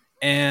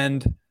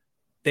 And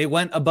they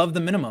went above the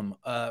minimum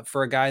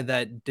for a guy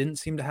that didn't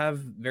seem to have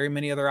very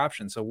many other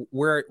options. So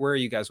where are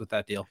you guys with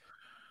that deal?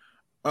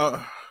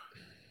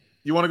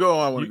 You want to go?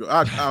 Or I want to go.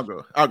 I'll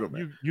go. I'll go,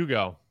 man. You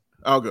go.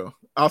 I'll go.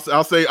 I'll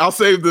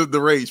save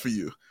the rage for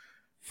you.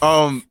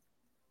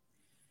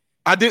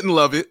 I didn't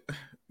love it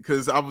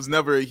because I was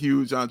never a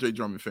huge Andre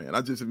Drummond fan.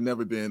 I just have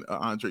never been an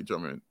Andre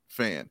Drummond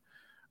fan.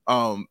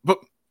 But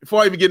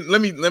before I even get,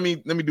 let me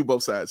do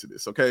both sides of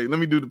this, okay? Let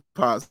me do the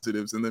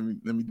positives and let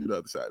me do the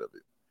other side of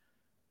it.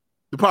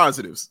 The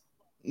positives.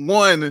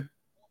 One,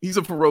 he's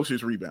a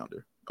ferocious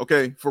rebounder,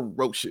 okay?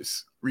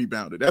 Ferocious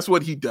rebounder. That's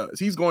what he does.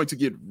 He's going to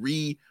get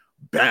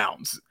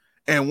rebounds.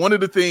 And one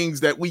of the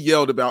things that we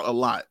yelled about a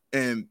lot,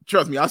 and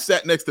trust me, I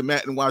sat next to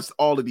Matt and watched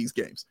all of these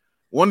games.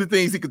 One of the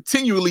things he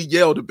continually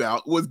yelled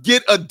about was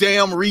get a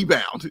damn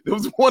rebound. It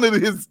was one of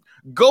his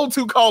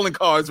go-to calling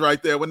cards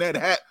right there when that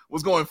hat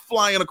was going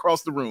flying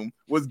across the room,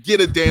 was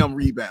get a damn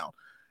rebound.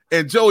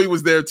 And Joey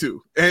was there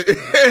too.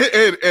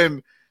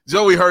 And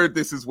Joey heard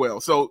this as well.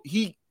 So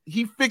he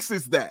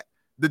fixes that.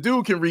 The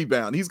dude can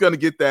rebound. He's going to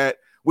get that,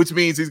 which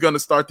means he's going to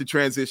start the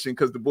transition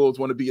because the Bulls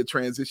want to be a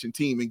transition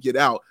team and get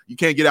out. You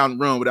can't get out and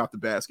run without the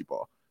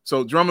basketball.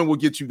 So Drummond will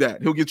get you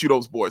that. He'll get you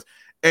those boards.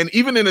 And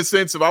even in a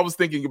sense of, I was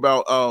thinking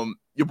about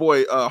your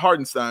boy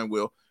Hartenstein,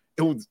 Will.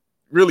 It was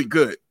really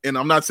good. And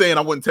I'm not saying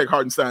I wouldn't take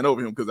Hartenstein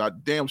over him because I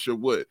damn sure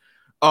would.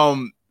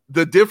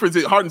 The difference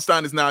is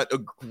Hartenstein is not a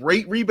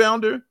great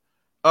rebounder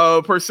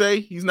per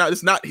se.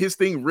 It's not his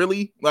thing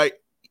really. Like,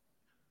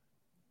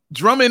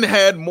 Drummond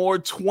had more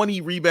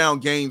 20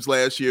 rebound games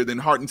last year than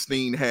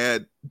Hartenstein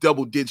had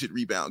double-digit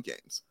rebound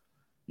games.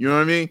 You know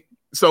what I mean?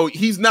 So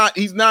he's not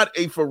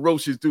a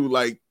ferocious dude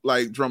like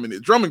Drummond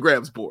is. Drummond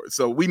grabs boards,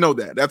 so we know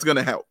that. That's going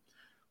to help.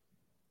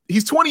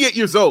 He's 28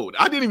 years old.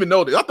 I didn't even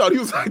know that. I thought he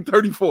was like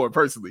 34,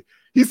 personally.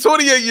 He's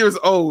 28 years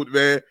old,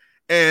 man,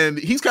 and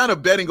he's kind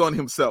of betting on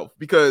himself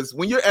because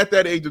when you're at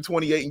that age of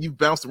 28 and you've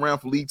bounced around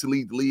from league to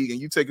league to league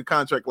and you take a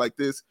contract like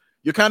this,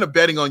 you're kind of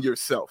betting on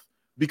yourself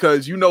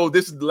because you know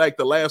this is like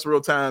the last real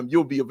time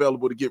you'll be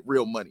available to get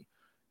real money.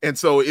 And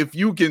so if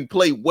you can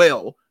play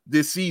well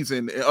this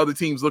season and other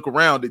teams look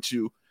around at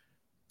you,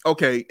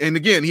 okay, and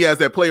again, he has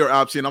that player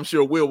option. I'm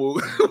sure will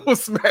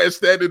smash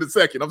that in a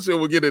second. I'm sure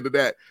we'll get into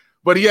that.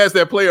 But he has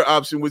that player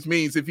option, which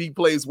means if he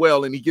plays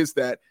well and he gets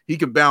that, he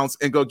can bounce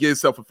and go get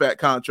himself a fat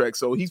contract.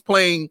 So he's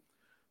playing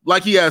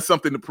like he has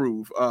something to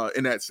prove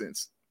in that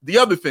sense. The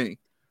other thing,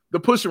 the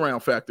push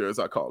around factor, as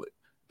I call it,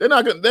 you're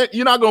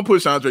not going to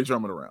push Andre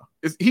Drummond around.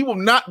 He will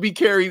not be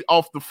carried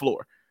off the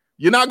floor.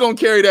 You're not going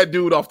to carry that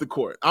dude off the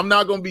court. I'm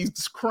not going to be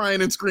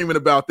crying and screaming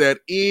about that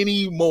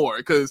anymore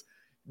because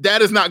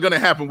that is not going to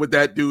happen with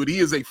that dude. He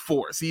is a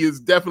force. He is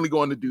definitely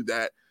going to do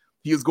that.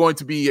 He is going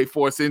to be a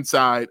force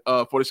inside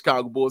for the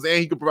Chicago Bulls, and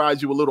he can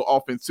provide you a little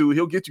offense too.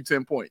 He'll get you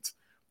 10 points,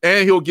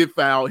 and he'll get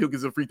fouled. He'll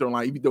get some free throw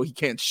line, even though he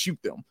can't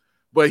shoot them.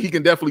 But he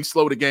can definitely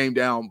slow the game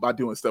down by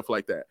doing stuff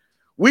like that.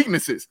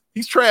 Weaknesses,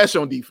 he's trash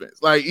on defense.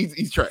 Like,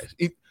 he's trash.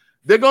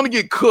 They're going to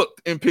get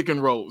cooked in pick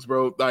and rolls,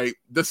 bro. Like,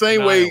 the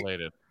same way.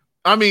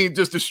 I mean,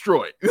 just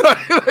destroyed.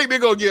 Like, they're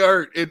going to get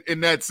hurt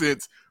in that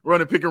sense,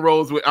 running pick and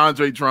rolls with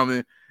Andre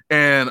Drummond.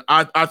 And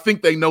I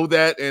think they know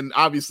that, and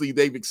obviously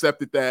they've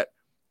accepted that.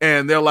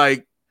 And they're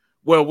like,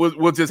 well,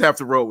 we'll just have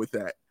to roll with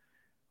that.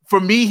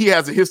 For me, he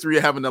has a history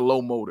of having a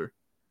low motor.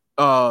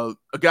 A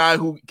guy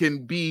who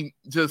can be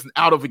just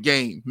out of a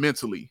game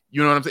mentally.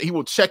 You know what I'm saying? He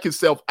will check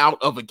himself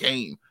out of a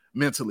game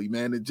mentally,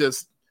 man, and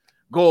just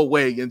go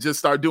away and just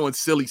start doing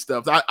silly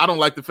stuff. I don't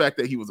like the fact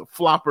that he was a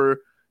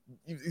flopper.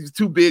 He's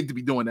too big to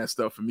be doing that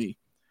stuff for me.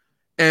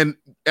 And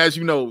as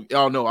you know,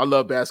 y'all know, I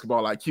love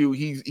basketball IQ.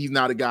 He's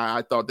not a guy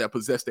I thought that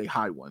possessed a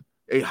high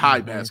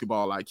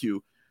basketball IQ.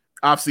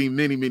 I've seen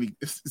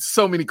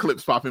so many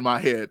clips pop in my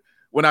head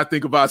when I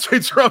think about Trey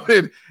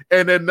Drummond,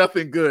 and they're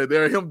nothing good.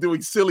 They're him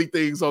doing silly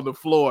things on the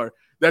floor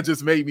that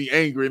just made me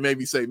angry and made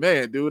me say,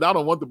 man, dude, I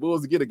don't want the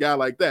Bulls to get a guy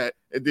like that.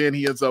 And then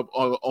he ends up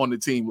on the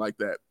team like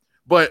that.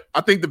 But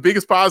I think the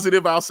biggest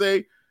positive I'll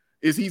say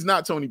is he's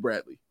not Tony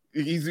Bradley.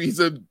 He's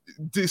a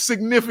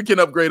significant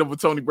upgrade over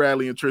Tony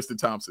Bradley and Tristan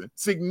Thompson.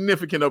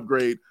 Significant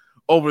upgrade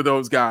over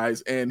those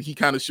guys, and he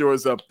kind of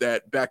shores up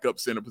that backup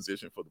center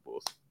position for the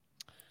Bulls.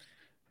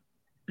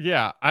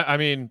 Yeah, I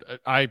mean,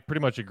 I pretty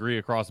much agree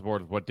across the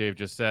board with what Dave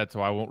just said, so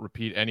I won't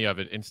repeat any of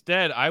it.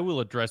 Instead, I will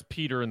address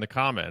Peter in the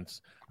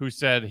comments, who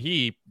said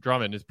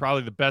Drummond, is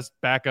probably the best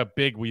backup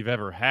big we've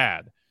ever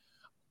had.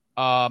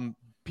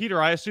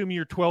 Peter, I assume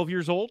you're 12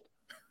 years old?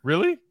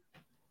 Really?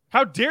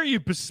 How dare you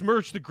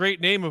besmirch the great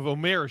name of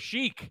Omer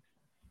Sheik?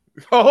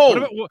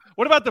 Oh,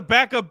 what about the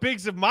backup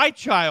bigs of my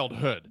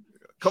childhood?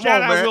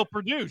 Shout out man. Will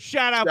Purdue.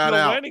 Shout out Bill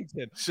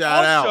Wennington.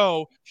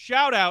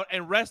 Shout out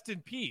and rest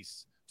in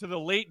peace to the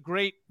late,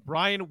 great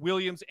Brian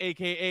Williams,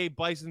 a.k.a.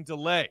 Bison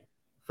DeLay.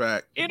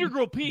 Fact.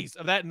 Integral piece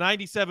of that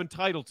 97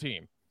 title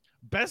team.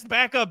 Best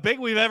backup big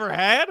we've ever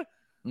had?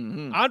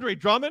 Mm-hmm. Andre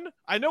Drummond?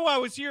 I know I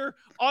was here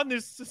on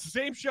this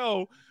same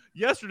show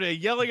yesterday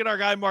yelling at our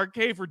guy Mark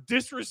Kay for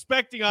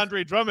disrespecting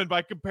Andre Drummond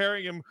by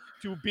comparing him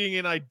to being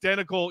an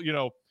identical,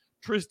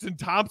 Tristan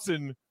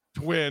Thompson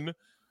twin.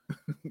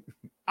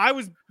 I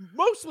was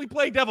mostly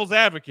playing devil's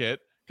advocate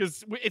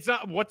because it's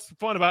not what's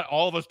fun about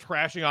all of us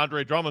trashing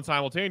Andre Drummond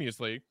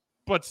simultaneously,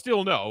 but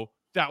still no,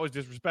 that was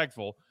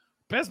disrespectful.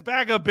 Best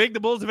backup big the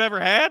Bulls have ever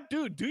had?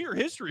 Dude, do your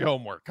history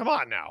homework. Come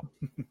on now.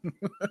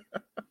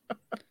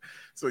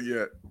 So,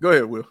 yeah, go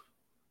ahead, Will.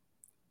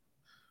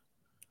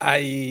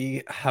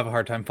 I have a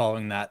hard time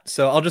following that.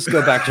 So I'll just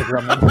go back to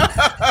Drummond.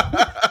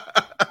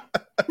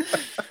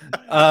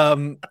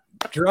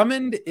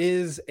 Drummond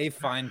is a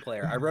fine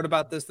player. I wrote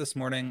about this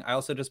morning. I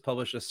also just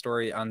published a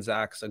story on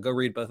Zach, so go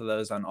read both of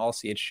those on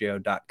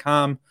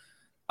allchgo.com.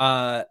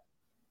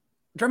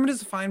 Drummond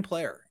is a fine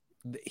player.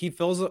 He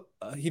fills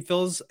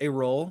a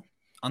role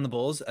on the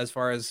Bulls as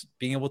far as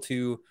being able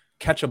to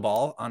catch a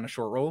ball on a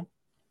short roll,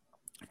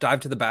 dive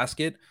to the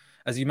basket.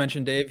 As you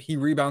mentioned, Dave, he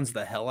rebounds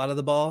the hell out of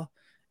the ball,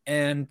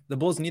 and the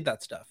Bulls need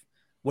that stuff.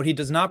 What he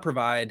does not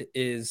provide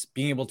is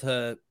being able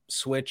to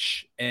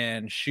switch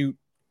and shoot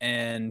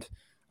and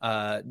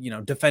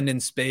defend in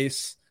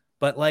space.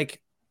 But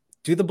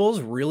do the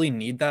Bulls really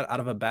need that out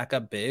of a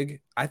backup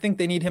big? I think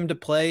they need him to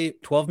play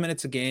 12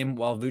 minutes a game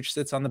while Vooch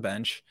sits on the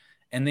bench,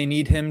 and they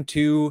need him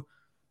to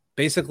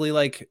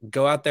basically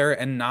go out there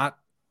and not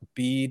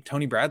be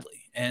Tony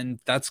Bradley. And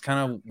that's kind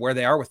of where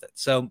they are with it.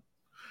 So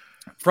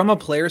from a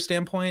player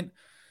standpoint,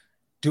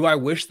 do I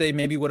wish they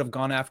maybe would have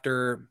gone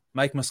after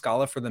Mike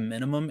Muscala for the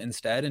minimum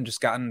instead and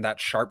just gotten that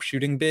sharp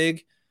shooting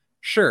big?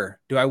 Sure.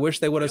 Do I wish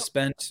they would have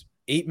spent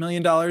 $8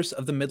 million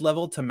of the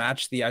mid-level to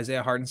match the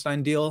Isaiah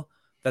Hartenstein deal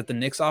that the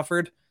Knicks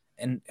offered,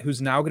 and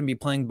who's now going to be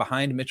playing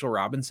behind Mitchell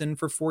Robinson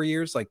for 4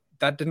 years?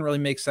 That didn't really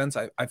make sense.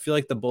 I feel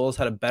like the Bulls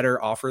had a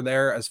better offer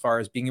there as far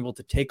as being able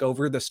to take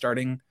over the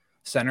starting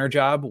center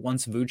job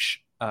once Vooch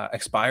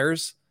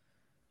expires.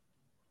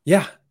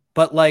 Yeah,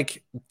 but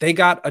they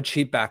got a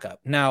cheap backup.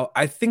 Now,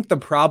 I think the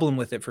problem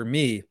with it for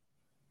me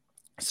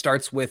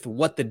starts with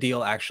what the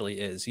deal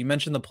actually is. You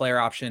mentioned the player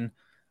option.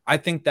 I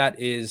think that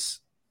is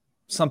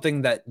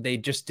something that they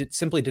just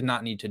simply did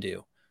not need to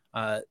do.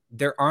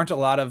 There aren't a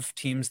lot of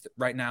teams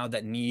right now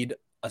that need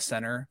a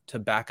center to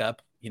back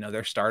up,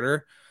 their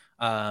starter.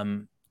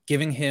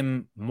 Giving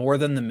him more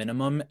than the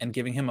minimum and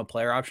giving him a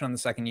player option on the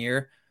second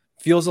year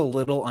feels a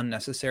little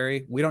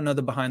unnecessary. We don't know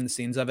the behind the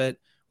scenes of it.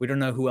 We don't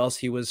know who else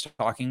he was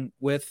talking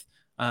with.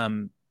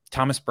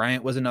 Thomas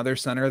Bryant was another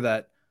center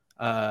that,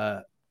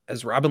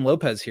 as Robin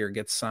Lopez here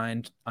gets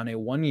signed on a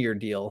 1-year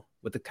deal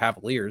with the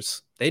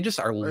Cavaliers, they just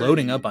are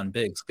loading up on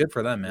bigs. Good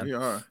for them, man. They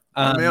are.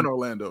 Man,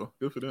 Orlando.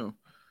 Good for them.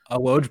 A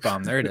Woj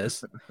bomb. There it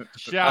is.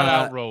 Shout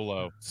out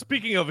Rolo.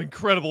 Speaking of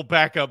incredible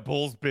backup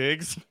Bulls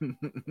bigs.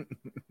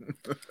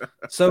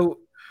 So,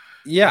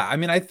 yeah, I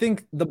mean, I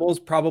think the Bulls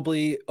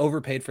probably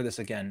overpaid for this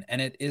again.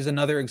 And it is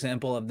another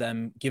example of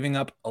them giving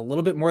up a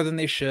little bit more than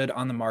they should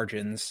on the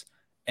margins.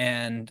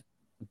 And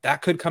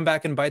that could come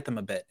back and bite them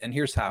a bit. And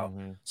here's how.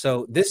 Mm-hmm.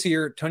 So this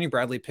year, Tony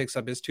Bradley picks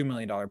up his $2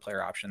 million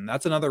player option.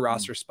 That's another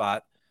roster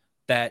spot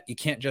that you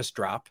can't just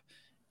drop.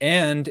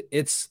 And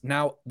it's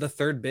now the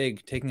third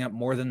big, taking up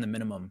more than the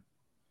minimum.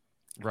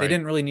 Right. They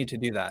didn't really need to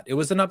do that. It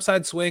was an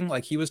upside swing.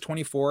 Like, he was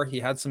 24. He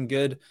had some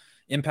good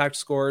impact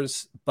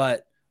scores,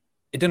 but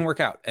it didn't work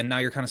out. And now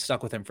you're kind of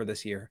stuck with him for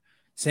this year.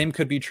 Same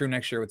could be true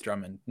next year with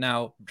Drummond.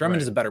 Now,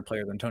 Drummond is a better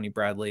player than Tony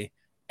Bradley,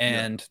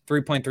 and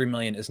 $3.3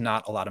 million is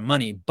not a lot of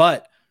money.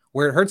 But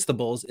where it hurts the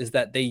Bulls is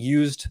that they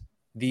used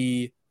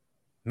the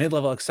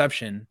mid-level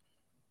exception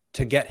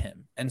to get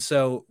him. And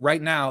so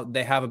right now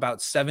they have about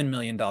 $7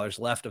 million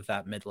left of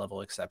that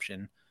mid-level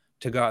exception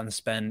to go out and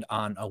spend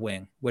on a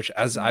wing, which,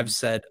 as I've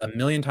said a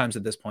million times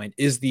at this point,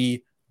 is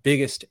the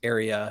biggest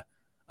area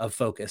of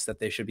focus that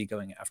they should be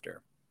going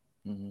after.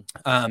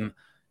 Mm-hmm.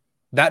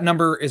 That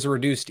number is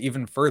reduced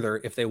even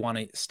further if they want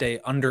to stay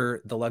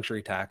under the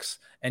luxury tax,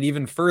 and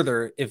even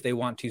further if they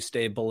want to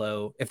stay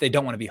below, if they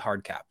don't want to be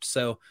hard capped.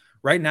 So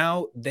right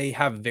now they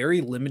have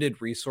very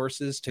limited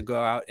resources to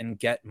go out and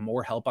get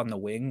more help on the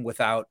wing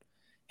without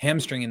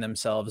hamstringing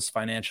themselves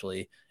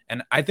financially.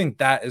 And I think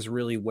that is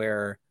really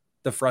where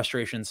the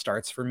frustration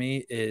starts for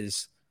me,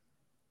 is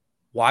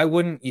why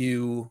wouldn't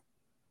you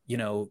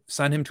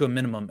sign him to a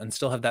minimum and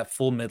still have that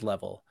full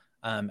mid-level?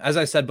 As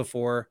I said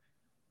before,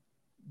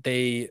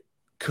 they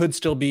could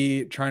still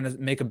be trying to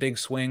make a big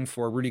swing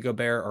for Rudy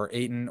Gobert or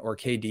Ayton or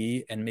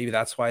KD, and maybe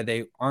that's why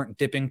they aren't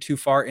dipping too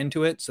far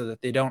into it, so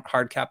that they don't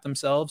hard cap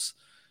themselves.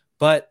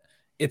 But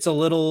it's a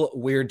little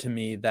weird to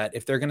me that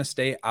if they're going to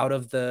stay out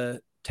of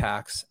the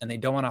tax and they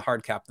don't want to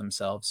hard cap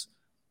themselves,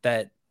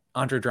 that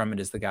Andre Drummond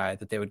is the guy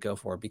that they would go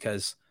for,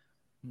 because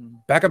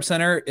backup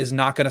center is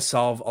not going to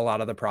solve a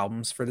lot of the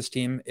problems for this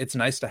team. It's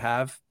nice to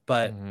have,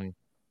 but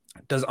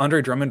does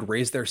Andre Drummond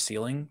raise their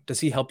ceiling? Does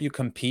he help you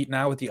compete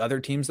now with the other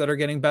teams that are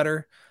getting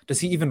better?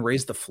 Does he even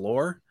raise the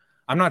floor?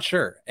 I'm not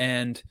sure.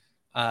 And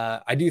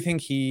I do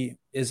think he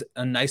is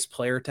a nice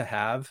player to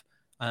have.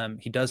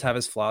 He does have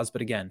his flaws,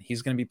 but again,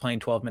 he's going to be playing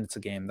 12 minutes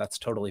a game. That's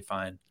totally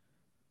fine.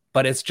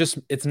 But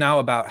it's now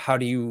about how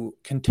do you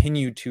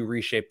continue to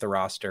reshape the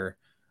roster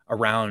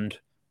around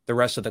the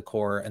rest of the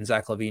core and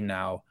Zach LaVine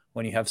now,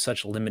 when you have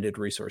such limited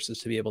resources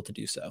to be able to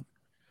do so.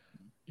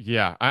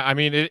 Yeah, I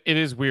mean, it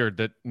is weird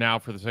that now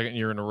for the second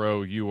year in a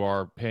row, you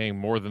are paying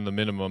more than the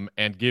minimum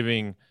and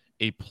giving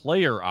a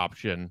player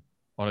option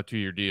on a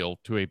 2-year deal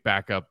to a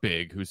backup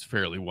big who's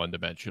fairly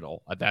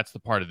one-dimensional. That's the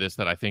part of this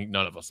that I think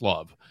none of us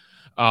love.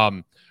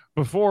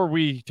 Before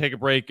we take a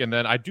break, and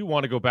then I do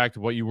want to go back to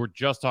what you were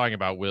just talking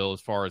about, Will,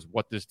 as far as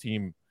what this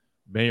team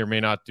may or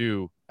may not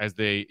do as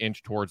they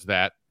inch towards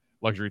that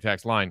luxury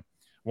tax line.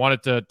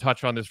 Wanted to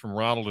touch on this from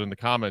Ronald in the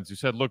comments, who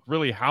said, look,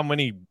 really, how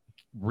many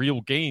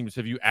real games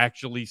have you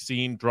actually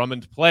seen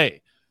Drummond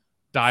play?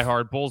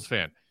 Diehard Bulls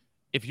fan.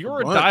 If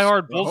you're a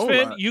diehard Bulls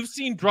fan, you've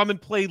seen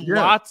Drummond play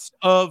lots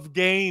of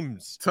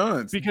games.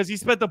 Tons. Because he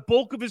spent the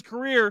bulk of his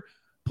career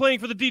playing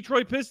for the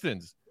Detroit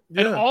Pistons.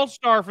 An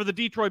all-star for the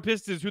Detroit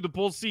Pistons, who the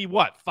Bulls see,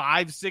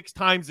 5-6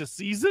 times a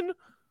season?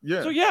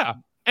 Yeah. So,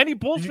 any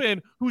Bulls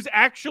fan who's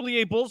actually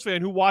a Bulls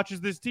fan who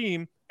watches this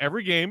team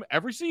every game,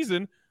 every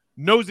season,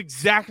 knows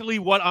exactly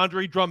what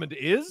Andre Drummond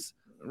is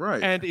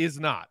and is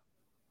not.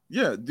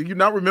 Yeah. Do you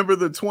not remember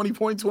the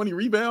 20-point, 20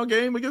 rebound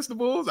game against the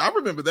Bulls? I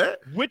remember that.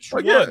 Which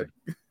one? Yeah,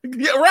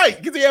 right.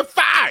 Because he had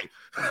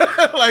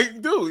 5.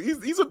 Like,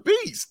 dude, he's a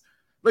beast.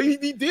 Like,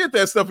 he did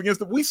that stuff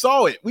against we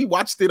saw it. We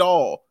watched it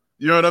all.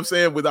 You know what I'm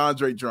saying? With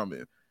Andre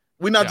Drummond.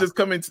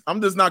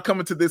 I'm just not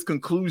coming to this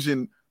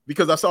conclusion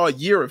because I saw a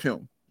year of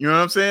him. You know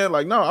what I'm saying?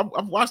 Like, no,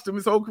 I've watched him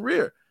his whole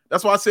career.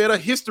 That's why I said a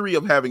history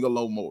of having a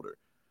low motor.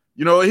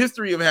 A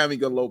history of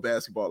having a low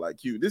basketball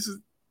IQ. This is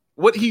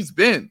what he's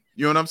been.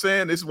 You know what I'm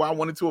saying? This is why I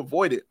wanted to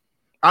avoid it.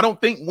 I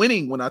don't think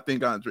winning when I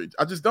think Andre.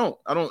 I just don't.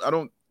 I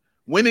don't.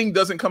 Winning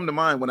doesn't come to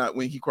mind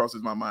when he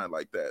crosses my mind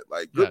like that.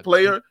 Like, good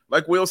player,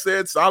 like Will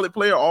said, solid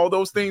player, all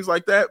those things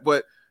like that.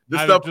 But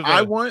the stuff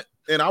I want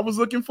and I was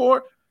looking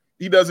for,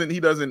 he doesn't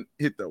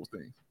hit those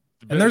things.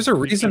 And there's a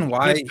reason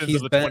why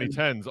he's been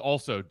 2010s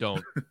also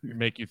don't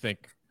make you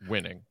think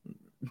winning.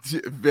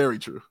 Very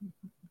true.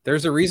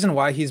 There's a reason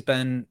why he's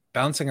been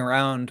bouncing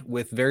around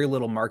with very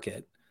little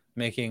market,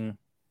 making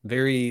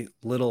very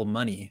little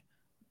money,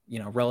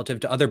 relative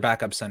to other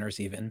backup centers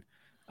even.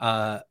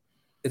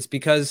 It's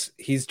because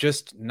he's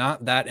just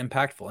not that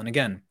impactful. And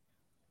again,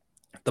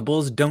 the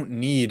Bulls don't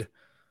need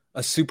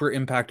a super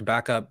impact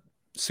backup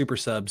super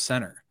sub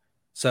center.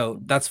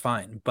 So that's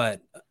fine.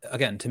 But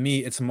again, to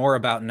me, it's more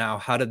about now,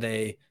 how do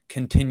they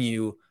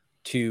continue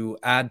to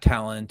add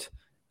talent?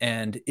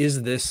 And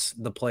is this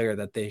the player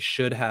that they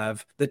should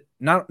have, that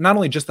not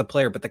only just the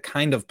player, but the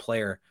kind of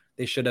player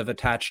they should have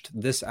attached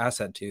this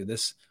asset to,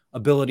 this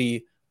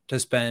ability to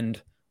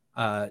spend,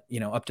 up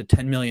to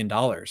 $10 million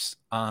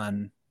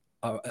on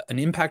an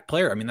impact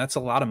player. I mean, that's a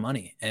lot of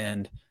money.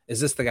 And is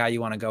this the guy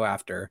you want to go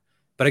after?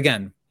 But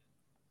again,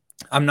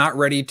 I'm not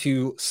ready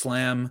to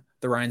slam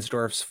the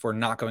Reinsdorfs for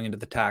not going into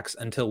the tax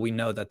until we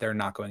know that they're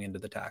not going into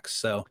the tax.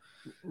 So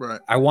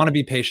I want to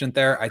be patient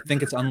there. I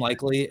think it's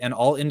unlikely. And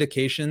all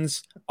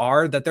indications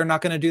are that they're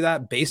not going to do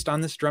that based on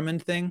this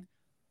Drummond thing.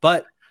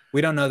 But we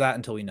don't know that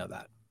until we know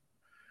that.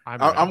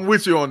 I'm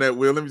with you on that,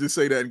 Will. Let me just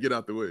say that and get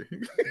out the way.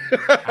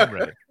 I'm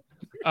ready.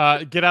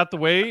 Get out the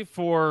way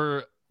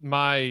for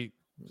my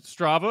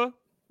Strava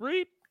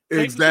read.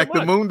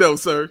 Exactamundo,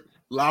 sir.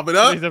 Lob it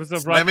up. Today's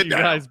episode brought to you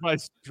guys by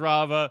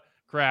Strava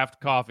Craft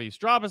Coffee.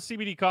 Strava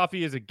CBD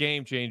coffee is a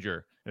game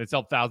changer, and it's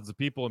helped thousands of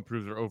people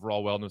improve their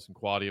overall wellness and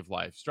quality of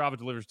life. Strava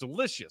delivers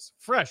delicious,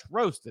 fresh,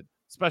 roasted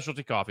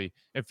specialty coffee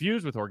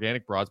infused with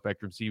organic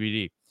broad-spectrum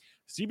CBD.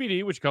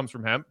 CBD, which comes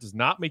from hemp, does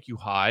not make you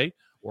high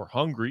or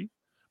hungry,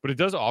 but it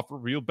does offer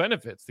real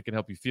benefits that can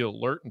help you feel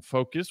alert and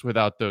focused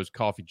without those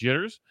coffee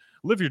jitters.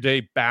 Live your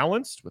day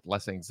balanced with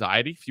less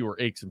anxiety, fewer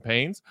aches and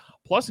pains.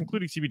 Plus,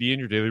 including CBD in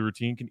your daily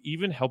routine can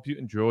even help you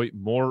enjoy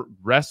more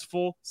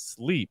restful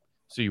sleep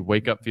so you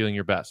wake up feeling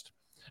your best.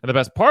 And the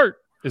best part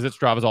is that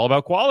Strava is all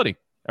about quality.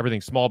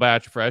 Everything's small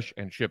batch, fresh,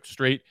 and shipped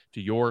straight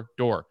to your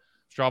door.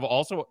 Strava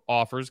also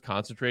offers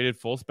concentrated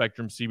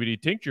full-spectrum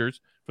CBD tinctures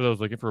for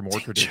those looking for a more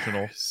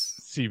traditional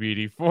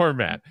CBD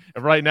format.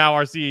 And right now,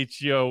 our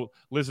CHGO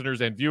listeners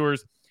and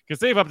viewers can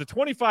save up to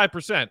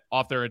 25%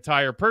 off their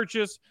entire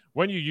purchase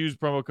when you use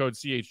promo code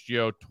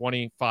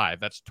CHGO25.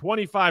 That's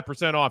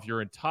 25% off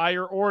your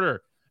entire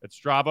order at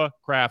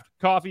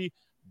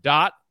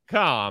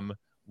StravaCraftCoffee.com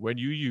when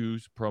you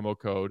use promo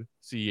code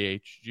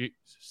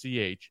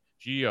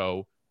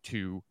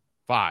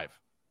CHGO25.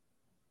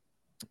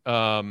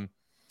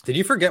 Did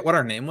you forget what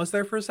our name was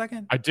there for a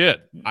second? I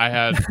did. I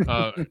had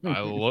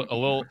a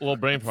little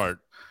brain fart.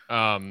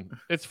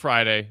 It's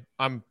Friday.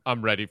 I'm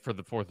ready for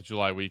the 4th of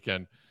July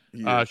weekend.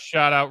 Yeah.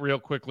 Shout out real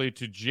quickly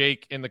to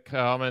Jake in the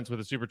comments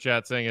with a super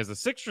chat saying, as a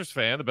Sixers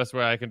fan, the best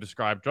way I can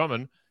describe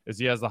Drummond is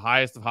he has the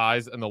highest of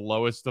highs and the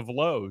lowest of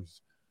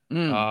lows.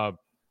 Okay.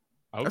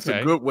 That's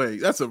a good way.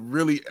 That's a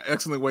really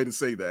excellent way to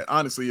say that.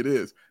 Honestly, it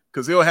is,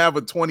 because he'll have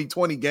a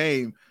 20-20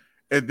 game,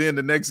 and then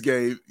the next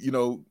game,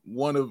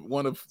 one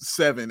of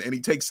 7, and he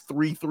takes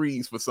 3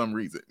 threes for some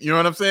reason. You know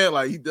what I'm saying?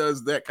 Like, he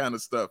does that kind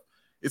of stuff.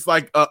 It's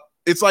like a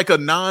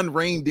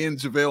non-reined in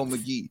JaVale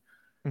McGee.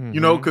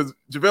 Mm-hmm. Because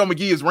JaVale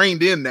McGee is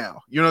reined in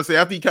now. You know what I'm saying?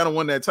 After he kind of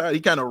won that title, he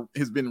kind of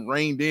has been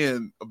reined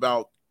in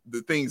about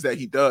the things that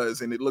he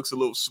does, and it looks a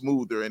little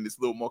smoother and it's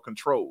a little more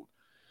controlled.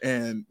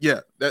 And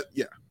go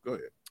ahead.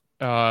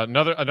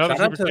 Another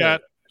super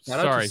chat.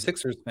 Shout out to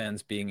Sixers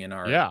fans being in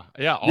our shout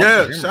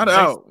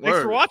out. Thanks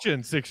for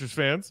watching, Sixers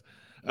fans.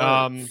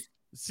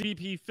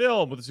 CP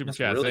Film with a super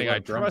chat saying, I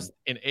trust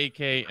in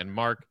AK and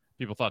Mark.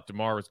 People thought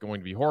DeMar was going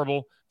to be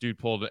horrible. Dude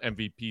pulled an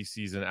MVP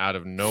season out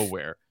of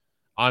nowhere.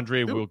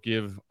 Andre will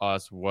give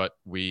us what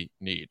we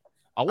need.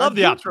 I love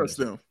the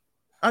optimism.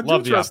 I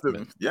do trust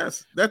them.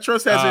 Yes, that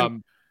trust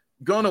hasn't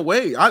gone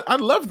away. I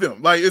love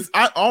them. Like,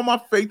 all my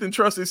faith and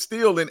trust is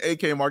still in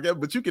AK and Mark.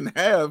 But you can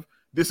have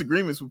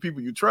disagreements with people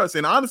you trust,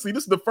 and honestly,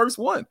 this is the first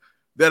one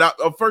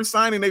first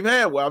signing they've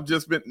had where I've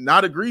just been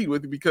not agreed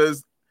with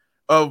because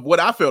of what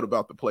I felt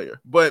about the player.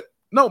 But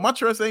no, my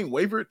trust ain't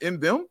wavered in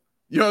them.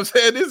 You know what I'm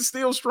saying? This is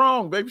still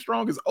strong, baby.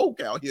 Strong as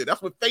oak out here.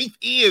 That's what faith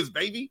is,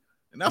 baby.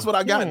 And that's what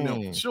I got in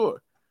them, for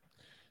sure.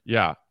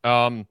 Yeah.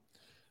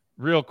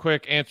 Real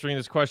quick, answering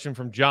this question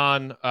from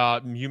John.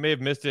 You may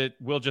have missed it.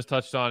 Will just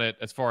touched on it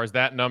as far as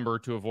that number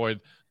to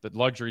avoid the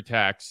luxury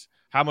tax.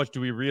 How much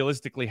do we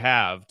realistically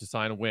have to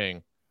sign a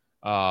wing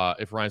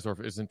if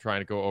Reinsdorf isn't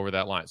trying to go over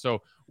that line?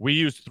 So we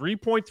used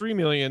 $3.3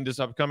 million this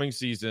upcoming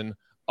season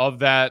of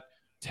that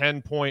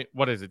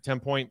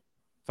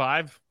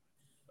 10.5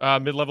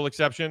 mid-level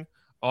exception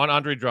on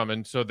Andre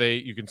Drummond. So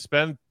you can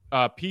spend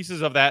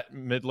pieces of that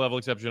mid-level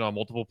exception on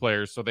multiple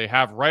players. So they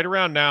have right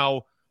around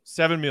now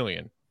 $7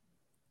 million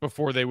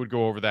before they would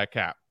go over that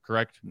cap.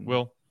 Correct,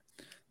 Will?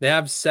 They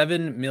have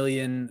 $7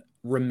 million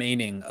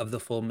remaining of the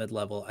full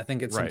mid-level. I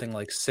think it's something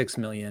like $6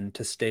 million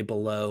to stay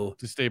below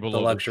the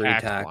luxury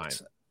tax line.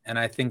 And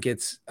I think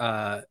it's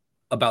about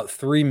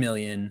 $3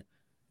 million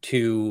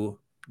to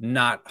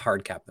not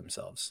hard cap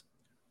themselves.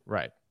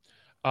 Right.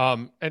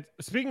 And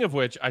speaking of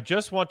which, I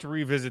just want to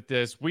revisit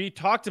this. We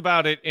talked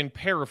about it in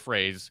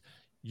paraphrase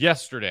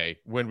yesterday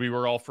when we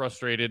were all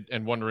frustrated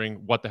and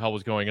wondering what the hell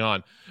was going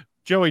on.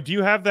 Joey, do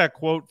you have that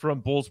quote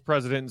from Bulls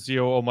president and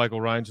COO Michael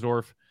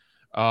Reinsdorf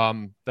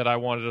that I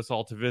wanted us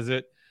all to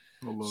visit?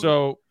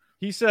 So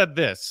he said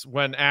this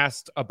when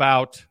asked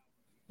about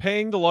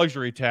paying the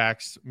luxury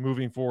tax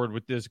moving forward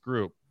with this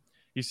group.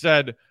 He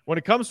said, when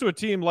it comes to a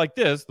team like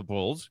this, the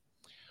Bulls,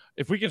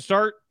 if we can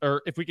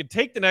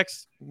take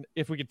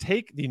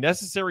the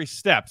necessary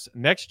steps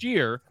next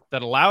year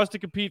that allow us to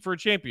compete for a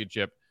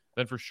championship,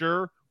 then for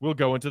sure we'll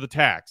go into the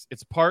tax.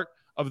 It's part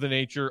of the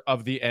nature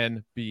of the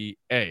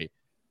NBA.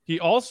 He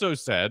also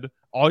said,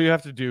 all you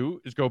have to do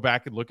is go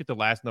back and look at the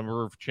last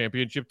number of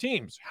championship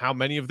teams. How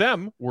many of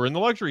them were in the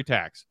luxury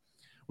tax?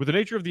 With the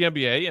nature of the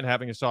NBA and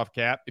having a soft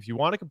cap, if you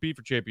want to compete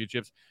for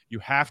championships, you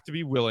have to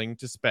be willing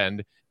to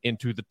spend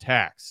into the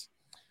tax.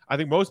 I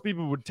think most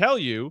people would tell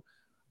you,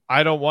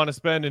 I don't want to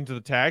spend into the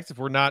tax if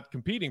we're not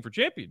competing for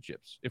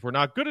championships, if we're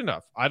not good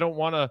enough. I don't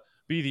want to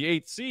be the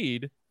 8th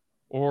seed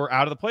or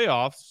out of the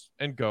playoffs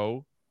and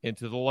go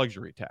into the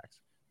luxury tax.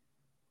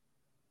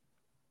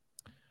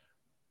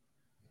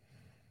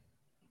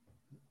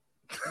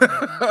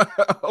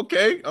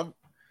 Okay.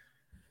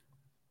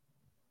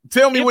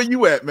 Tell me where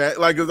you at,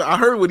 Matt. Like, 'cause I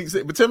heard what he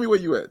said, but tell me where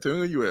you at. Tell me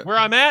where you at. Where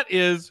I'm at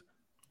is,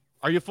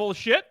 are you full of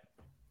shit?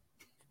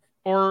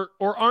 Or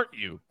aren't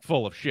you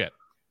full of shit?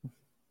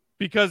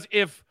 Because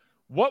if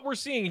what we're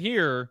seeing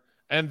here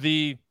and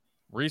the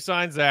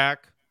re-sign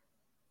Zach,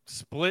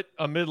 split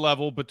a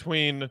mid-level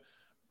between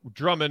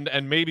Drummond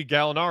and maybe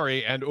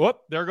Gallinari, and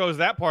there goes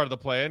that part of the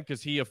plan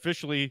because he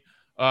officially,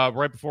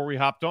 right before we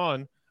hopped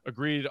on,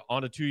 agreed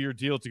on a 2-year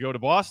deal to go to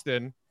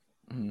Boston.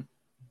 Mm-hmm.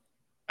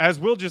 As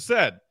Will just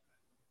said,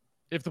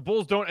 if the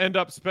Bulls don't end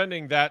up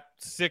spending that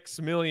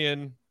 $6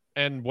 million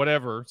and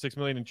whatever, $6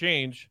 million and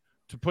change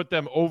to put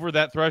them over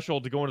that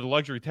threshold to go into the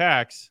luxury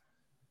tax,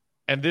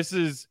 and this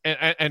is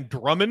and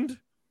Drummond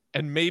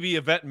and maybe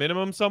a vet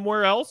minimum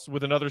somewhere else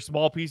with another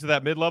small piece of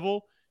that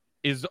mid-level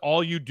is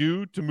all you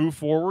do to move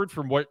forward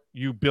from what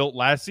you built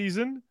last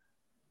season,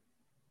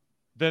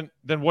 then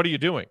what are you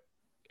doing?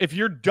 If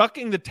you're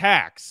ducking the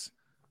tax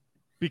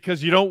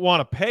because you don't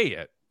want to pay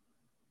it,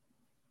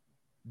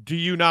 do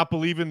you not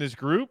believe in this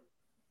group?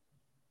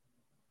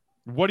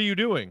 What are you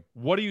doing?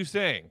 What are you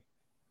saying?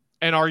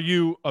 And are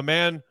you a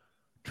man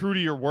true to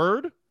your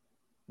word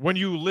when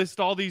you list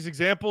all these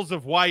examples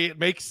of why it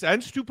makes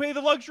sense to pay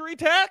the luxury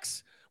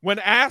tax? When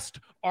asked,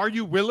 are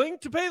you willing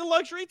to pay the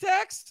luxury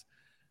tax?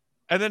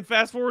 And then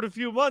fast forward a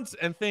few months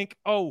and think,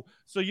 oh,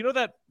 so you know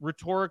that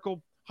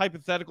rhetorical,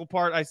 hypothetical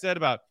part I said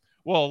about,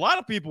 well, a lot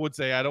of people would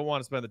say I don't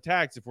want to spend the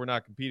tax if we're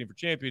not competing for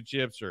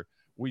championships, or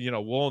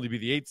we'll only be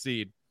the 8th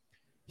seed.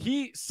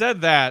 He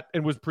said that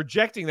and was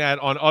projecting that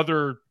on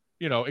other,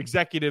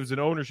 executives and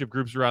ownership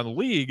groups around the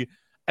league,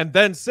 and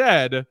then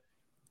said,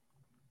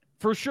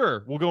 for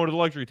sure, we'll go into the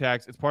luxury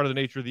tax. It's part of the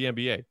nature of the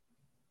NBA.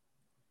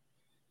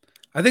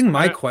 I think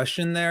my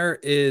question there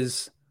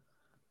is,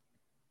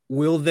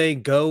 will they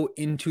go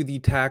into the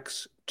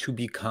tax to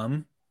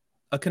become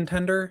a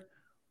contender,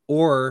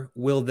 or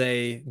will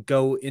they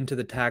go into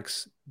the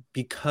tax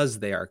because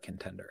they are a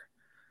contender?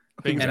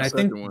 And I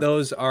think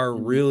those are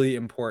really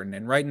important.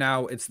 And right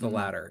now it's the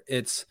latter.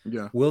 It's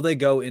will they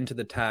go into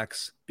the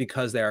tax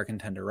because they are a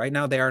contender? Right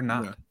now they are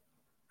not. Yeah.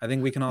 I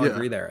think we can all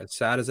agree there. As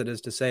sad as it is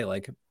to say,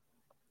 like,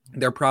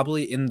 they're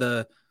probably in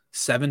the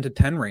 7 to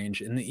 10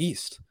 range in the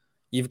East.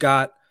 You've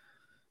got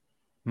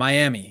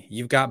Miami,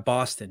 you've got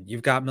Boston,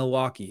 you've got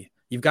Milwaukee,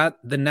 you've got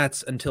the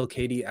Nets until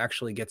KD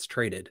actually gets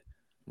traded.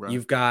 Right.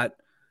 You've got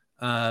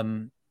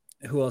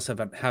who else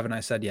haven't I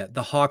said yet?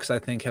 The Hawks, I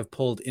think, have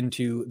pulled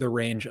into the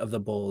range of the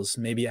Bulls,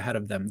 maybe ahead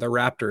of them. The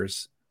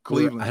Raptors,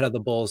 Cleveland, ahead of the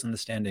Bulls in the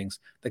standings.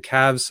 The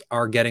Cavs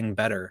are getting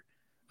better.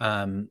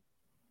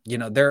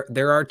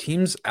 There are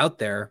teams out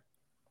there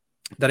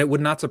that it would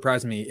not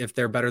surprise me if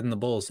they're better than the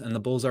Bulls, and the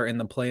Bulls are in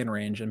the play-in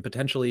range and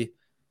potentially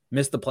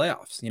miss the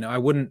playoffs. I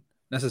wouldn't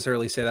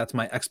necessarily say that's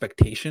my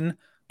expectation,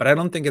 but I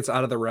don't think it's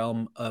out of the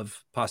realm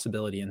of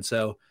possibility. And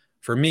so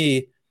for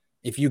me,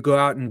 if you go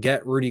out and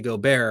get Rudy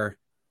Gobert,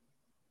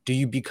 do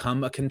you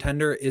become a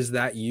contender? Is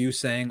that you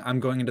saying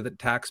I'm going into the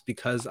tax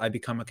because I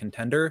become a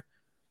contender?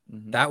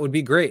 Mm-hmm. That would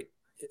be great.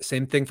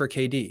 Same thing for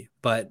KD.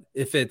 But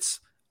if it's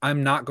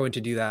I'm not going to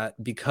do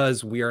that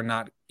because we are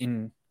not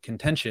in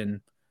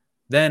contention,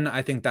 then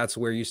I think that's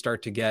where you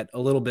start to get a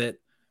little bit,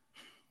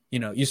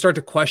 you start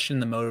to question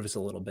the motives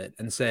a little bit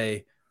and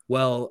say,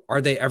 well,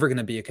 are they ever going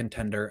to be a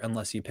contender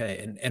unless you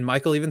pay? And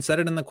Michael even said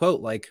it in the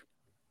quote, like,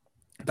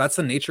 that's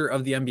the nature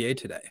of the NBA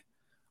today.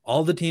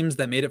 All the teams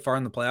that made it far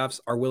in the playoffs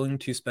are willing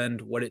to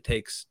spend what it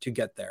takes to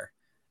get there.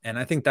 And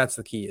I think that's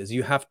the key, is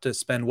you have to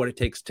spend what it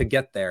takes to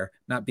get there,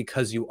 not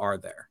because you are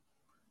there.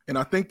 And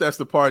I think that's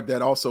the part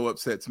that also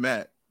upsets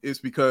Matt, is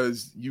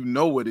because you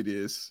know what it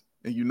is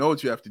and you know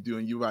what you have to do,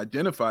 and you've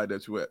identified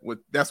that's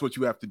what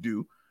you have to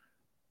do,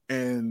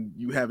 and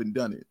you haven't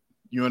done it.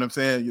 You know what I'm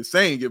saying? You're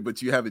saying it,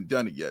 but you haven't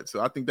done it yet.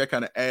 So I think that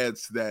kind of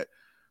adds to that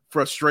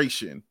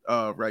frustration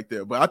right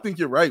there. But I think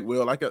you're right,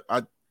 Will. Like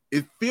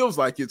it feels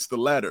like it's the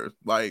latter.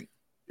 Like,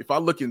 if I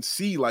look and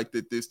see like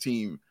that this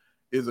team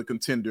is a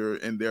contender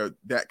and they're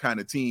that kind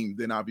of team,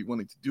 then I'll be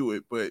willing to do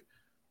it. But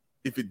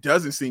if it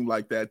doesn't seem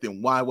like that,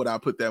 then why would I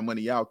put that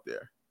money out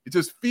there? It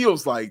just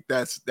feels like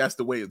that's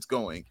the way it's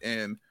going.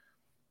 And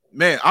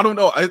man, I don't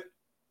know.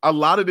 A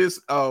lot of this,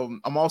 I'm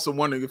also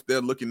wondering if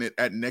they're looking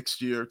at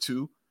next year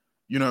too.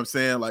 You know what I'm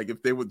saying? Like,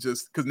 if they would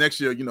just, because next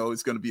year,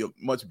 it's going to be a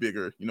much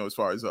bigger, as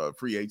far as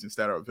free agents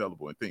that are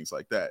available and things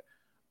like that.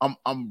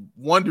 I'm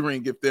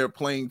wondering if they're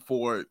playing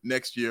for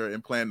next year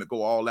and plan to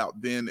go all out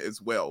then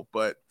as well.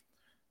 But,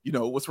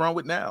 what's wrong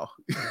with now?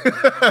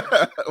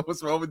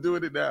 What's wrong with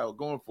doing it now,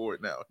 going for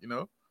it now,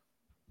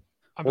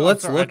 Well,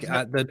 let's look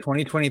at the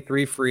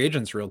 2023 free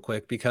agents real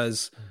quick,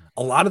 because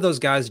a lot of those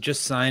guys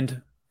just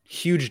signed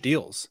huge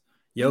deals.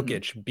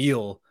 Jokic,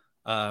 Beal,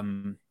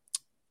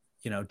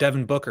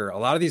 Devin Booker. A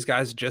lot of these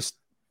guys just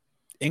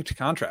inked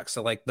contracts.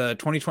 So like the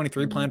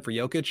 2023 plan for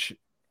Jokic,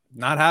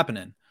 not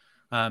happening.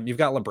 You've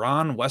got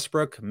LeBron,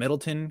 Westbrook,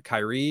 Middleton,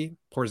 Kyrie,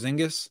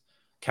 Porzingis,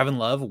 Kevin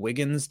Love,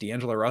 Wiggins,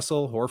 D'Angelo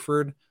Russell,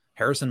 Horford,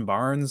 Harrison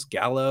Barnes,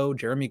 Gallo,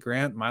 Jeremy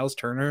Grant, Miles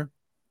Turner.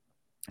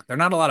 There are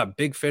not a lot of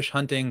big fish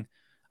hunting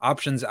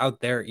options out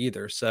there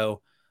either.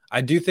 So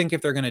I do think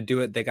if they're going to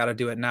do it, they got to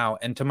do it now.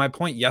 And to my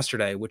point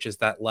yesterday, which is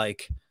that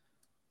like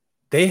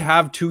they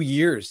have 2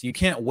 years. You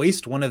can't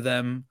waste one of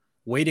them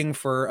waiting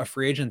for a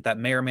free agent that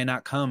may or may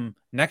not come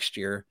next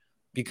year,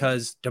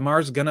 because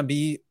DeMar's going to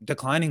be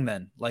declining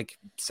then. Like,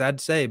 sad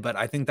to say, but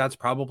I think that's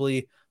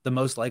probably the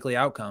most likely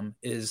outcome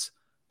is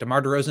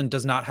DeMar DeRozan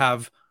does not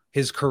have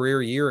his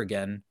career year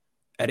again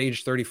at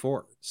age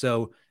 34.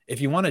 So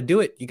if you want to do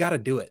it, you got to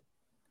do it.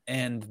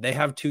 And they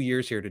have 2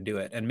 years here to do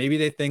it. And maybe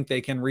they think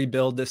they can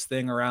rebuild this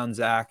thing around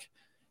Zach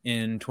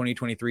in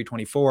 2023,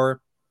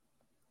 24.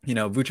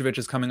 Vucevic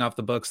is coming off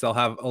the books. They'll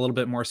have a little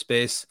bit more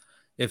space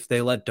if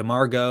they let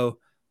DeMar go.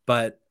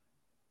 But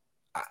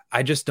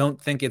I just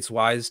don't think it's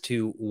wise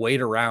to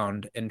wait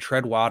around and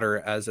tread water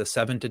as a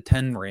 7 to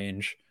 10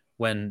 range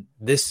when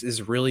this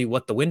is really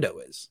what the window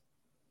is.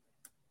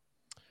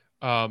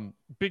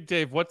 Big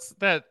Dave, what's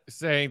that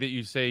saying that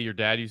you say your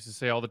dad used to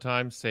say all the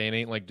time? Saying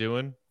ain't like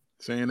doing?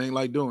 Saying ain't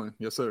like doing.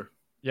 Yes, sir.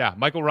 Yeah,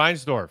 Michael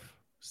Reinsdorf,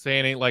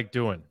 saying ain't like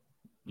doing.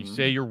 You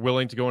say you're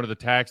willing to go into the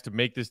tax to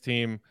make this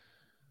team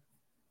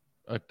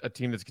a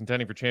team that's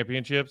contending for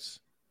championships.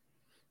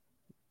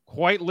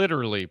 Quite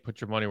literally, put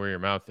your money where your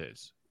mouth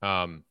is.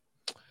 I'm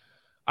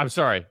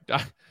sorry.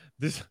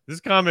 This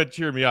comment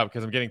cheered me up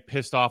because I'm getting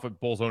pissed off at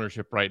Bulls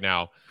ownership right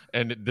now,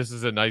 and this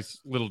is a nice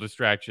little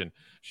distraction.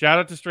 Shout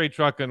out to Straight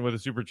Truckin' with a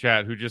super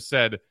chat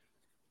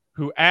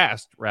who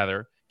asked,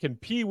 can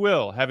P.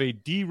 Will have a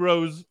D.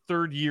 Rose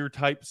third year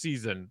type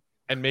season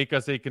and make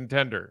us a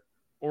contender?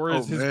 Or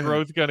is his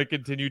growth going to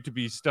continue to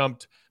be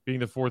stumped being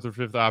the fourth or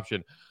fifth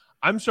option?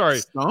 I'm sorry.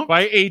 Stumped?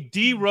 By a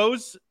D.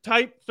 Rose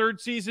type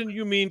third season,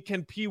 you mean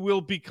can P.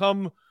 Will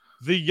become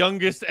the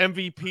youngest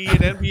MVP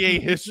in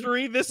NBA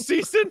history this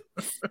season?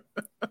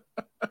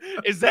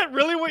 Is that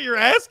really what you're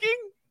asking?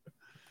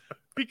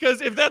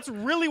 Because if that's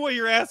really what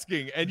you're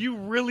asking and you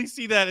really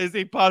see that as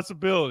a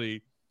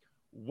possibility,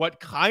 what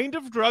kind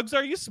of drugs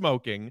are you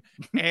smoking?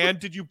 And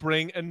did you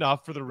bring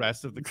enough for the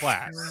rest of the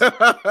class?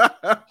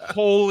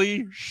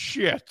 Holy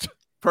shit.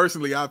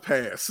 Personally, I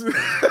pass.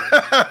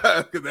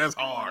 Because that's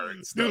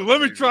hard. Dude,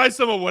 let me try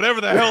some of whatever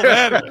the hell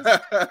that is.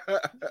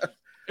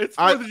 It's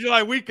 4th of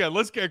July weekend.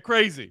 Let's get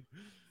crazy.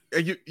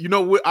 You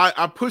know what?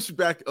 I pushed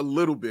back a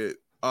little bit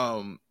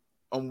on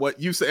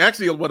what you say.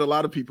 Actually, what a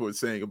lot of people are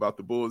saying about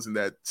the Bulls in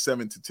that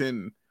 7 to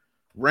 10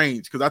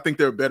 range, because I think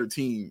they're a better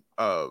team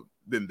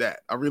than that.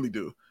 I really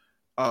do.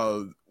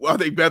 Are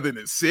they better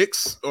than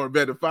 6 or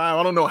better than 5?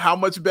 I don't know how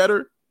much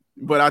better,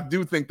 but I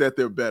do think that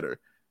they're better.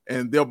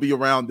 And they'll be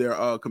around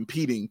there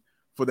competing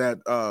for that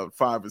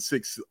 5 or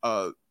 6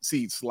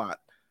 seed slot.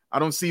 I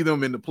don't see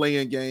them in the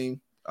play-in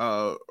game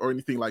or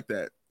anything like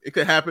that. It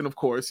could happen, of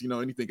course.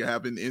 Anything could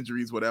happen,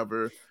 injuries,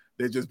 whatever.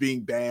 They're just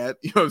being bad,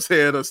 you know what I'm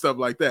saying, or stuff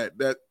like that.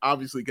 That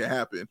obviously could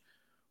happen.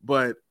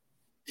 But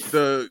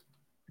the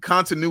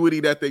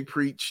continuity that they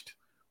preached,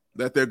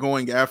 that they're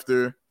going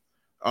after,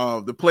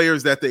 the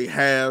players that they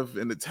have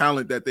and the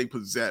talent that they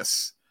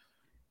possess,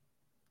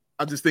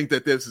 I just think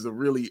that this is a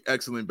really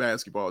excellent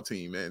basketball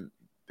team, and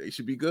they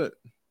should be good.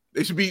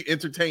 They should be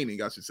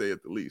entertaining, I should say,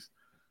 at the least.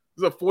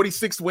 This is a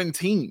 46-win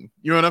team.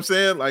 You know what I'm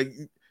saying? Like,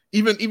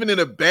 even in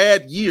a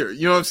bad year,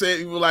 you know what I'm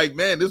saying? You were like,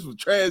 man, this was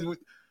trash.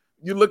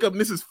 You look up, and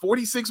this is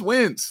 46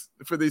 wins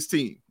for this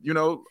team.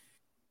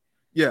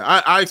 Yeah,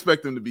 I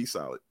expect them to be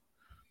solid.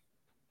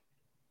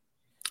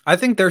 I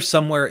think they're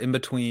somewhere in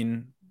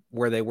between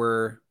where they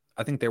were.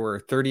 I think they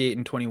were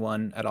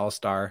 38-21 at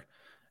All-Star,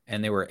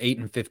 and they were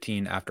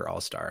 8-15 after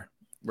All-Star.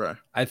 Right.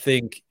 I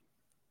think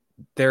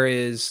there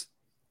is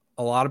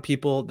a lot of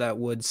people that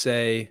would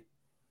say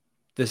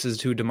this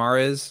is who DeMar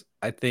is.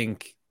 I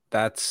think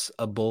that's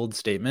a bold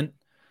statement.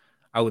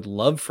 I would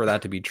love for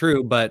that to be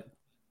true, but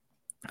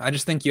I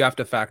just think you have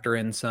to factor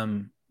in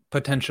some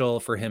potential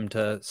for him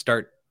to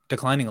start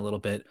declining a little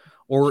bit,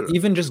 or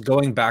even just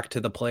going back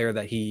to the player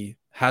that he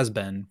has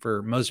been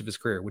for most of his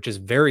career, which is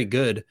very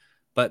good,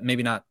 but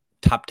maybe not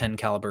top 10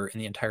 caliber in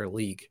the entire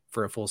league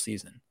for a full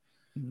season.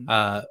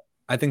 Mm-hmm.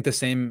 I think the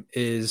same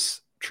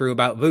is true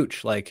about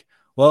Vooch. Like,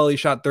 well, he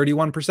shot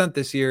 31%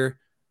 this year,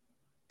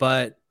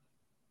 but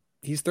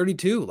he's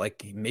 32.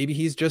 Like, maybe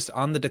he's just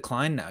on the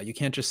decline now. You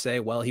can't just say,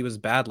 well, he was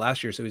bad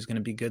last year, so he's going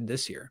to be good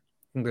this year.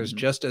 I think there's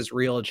just as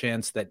real a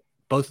chance that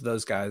both of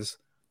those guys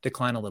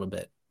decline a little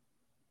bit.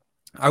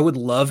 I would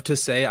love to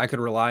say I could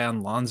rely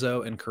on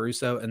Lonzo and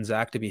Caruso and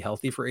Zach to be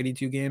healthy for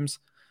 82 games,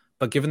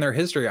 but given their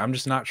history, I'm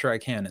just not sure I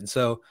can. And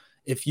so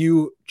if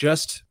you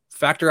just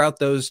factor out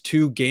those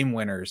 2 game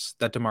winners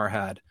that DeMar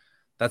had,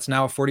 that's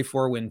now a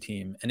 44-win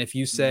team. And if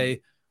you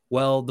say,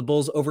 well, the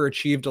Bulls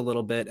overachieved a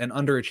little bit and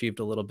underachieved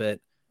a little bit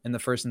in the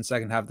first and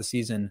second half of the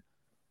season,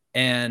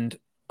 and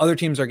other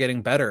teams are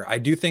getting better. I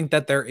do think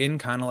that they're in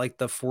kind of like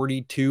the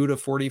 42 to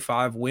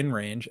 45 win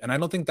range. And I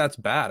don't think that's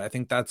bad. I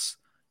think that's,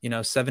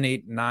 7,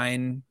 8,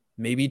 9,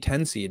 maybe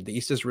 10 seed. The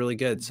East is really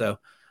good. So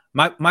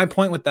my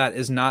point with that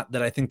is not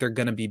that I think they're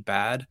going to be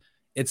bad.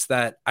 It's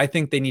that I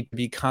think they need to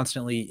be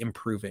constantly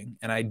improving.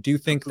 And I do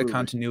think the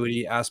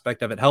continuity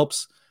aspect of it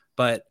helps,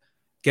 but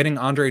getting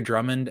Andre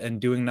Drummond and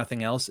doing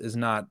nothing else is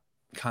not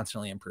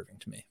constantly improving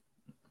to me.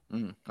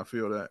 I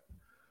feel that.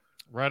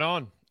 Right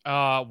on.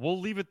 We'll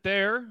leave it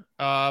there.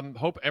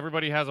 Hope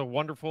everybody has a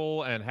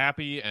wonderful and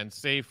happy and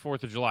safe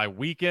 4th of July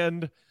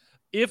weekend.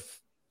 If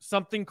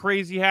something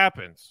crazy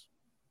happens,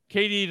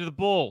 KD to the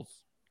Bulls,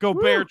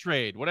 Gobert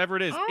trade, whatever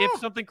it is. If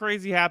something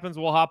crazy happens,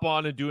 we'll hop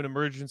on and do an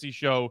emergency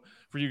show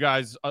for you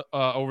guys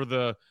over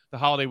the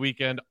holiday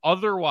weekend.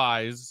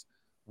 Otherwise,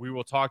 we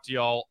will talk to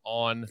y'all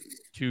on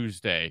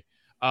Tuesday.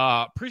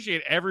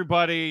 Appreciate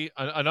everybody.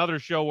 Another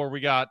show where we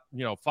got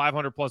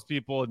 500 plus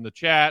people in the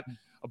chat.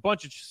 A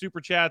bunch of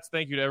super chats.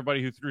 Thank you to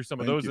everybody who threw some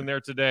of those in there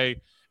today,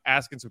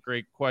 asking some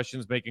great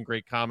questions, making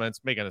great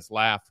comments, making us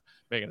laugh,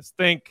 making us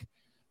think.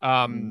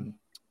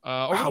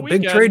 Over the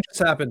weekend, big trade just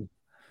happened.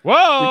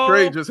 Whoa! Big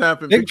trade just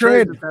happened. Big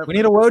trade. We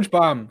need a Woj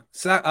bomb.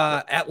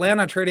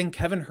 Atlanta trading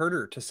Kevin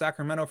Huerter to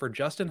Sacramento for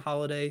Justin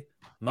Holiday,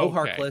 Mo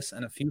Harkless,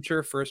 and a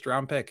future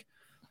first-round pick.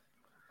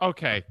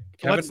 Okay,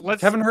 Kevin Huerter.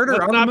 Let's on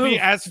not the move. be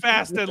as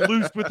fast and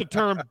loose with the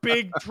term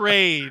 "big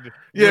trade."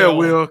 Yeah,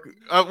 Will.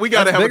 We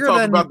got to have a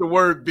talk about the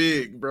word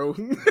 "big," bro.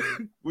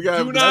 We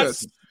got to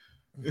discuss.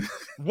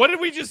 What did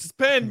we just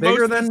spend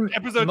bigger most of than this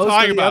episode most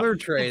talking of the about? other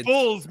trades. The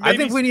Bulls, I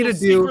think we need to do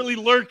secretly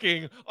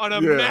lurking on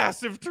a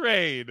massive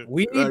trade.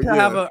 We need to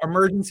have an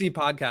emergency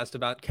podcast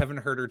about Kevin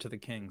Huerter to the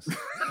Kings.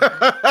 All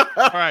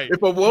right.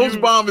 If a Woj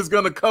bomb is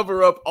going to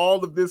cover up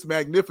all of this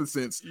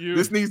magnificence,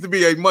 this needs to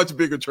be a much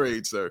bigger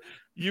trade, sir.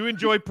 You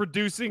enjoy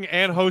producing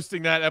and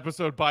hosting that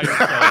episode by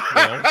yourself.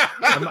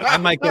 I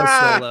might go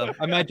solo.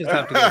 I might just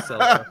have to go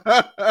solo.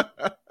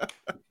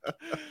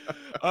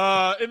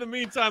 In the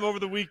meantime, over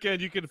the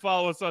weekend, you can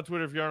follow us on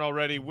Twitter if you aren't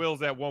already.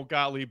 Will's at Won't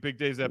Gottlieb, Big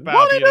Days at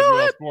Bow,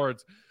 BWL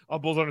Sports,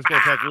 on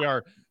Bulls_Tech. We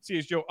are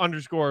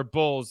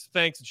CHGO_Bulls.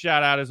 Thanks and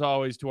shout out, as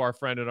always, to our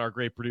friend and our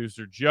great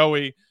producer,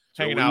 Joey,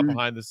 hanging out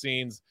behind the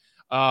scenes.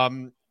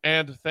 And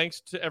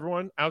thanks to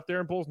everyone out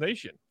there in Bulls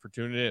Nation for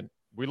tuning in.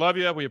 We love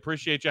you. We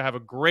appreciate you. Have a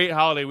great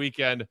holiday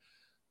weekend.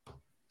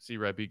 See you,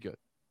 Red. Be good.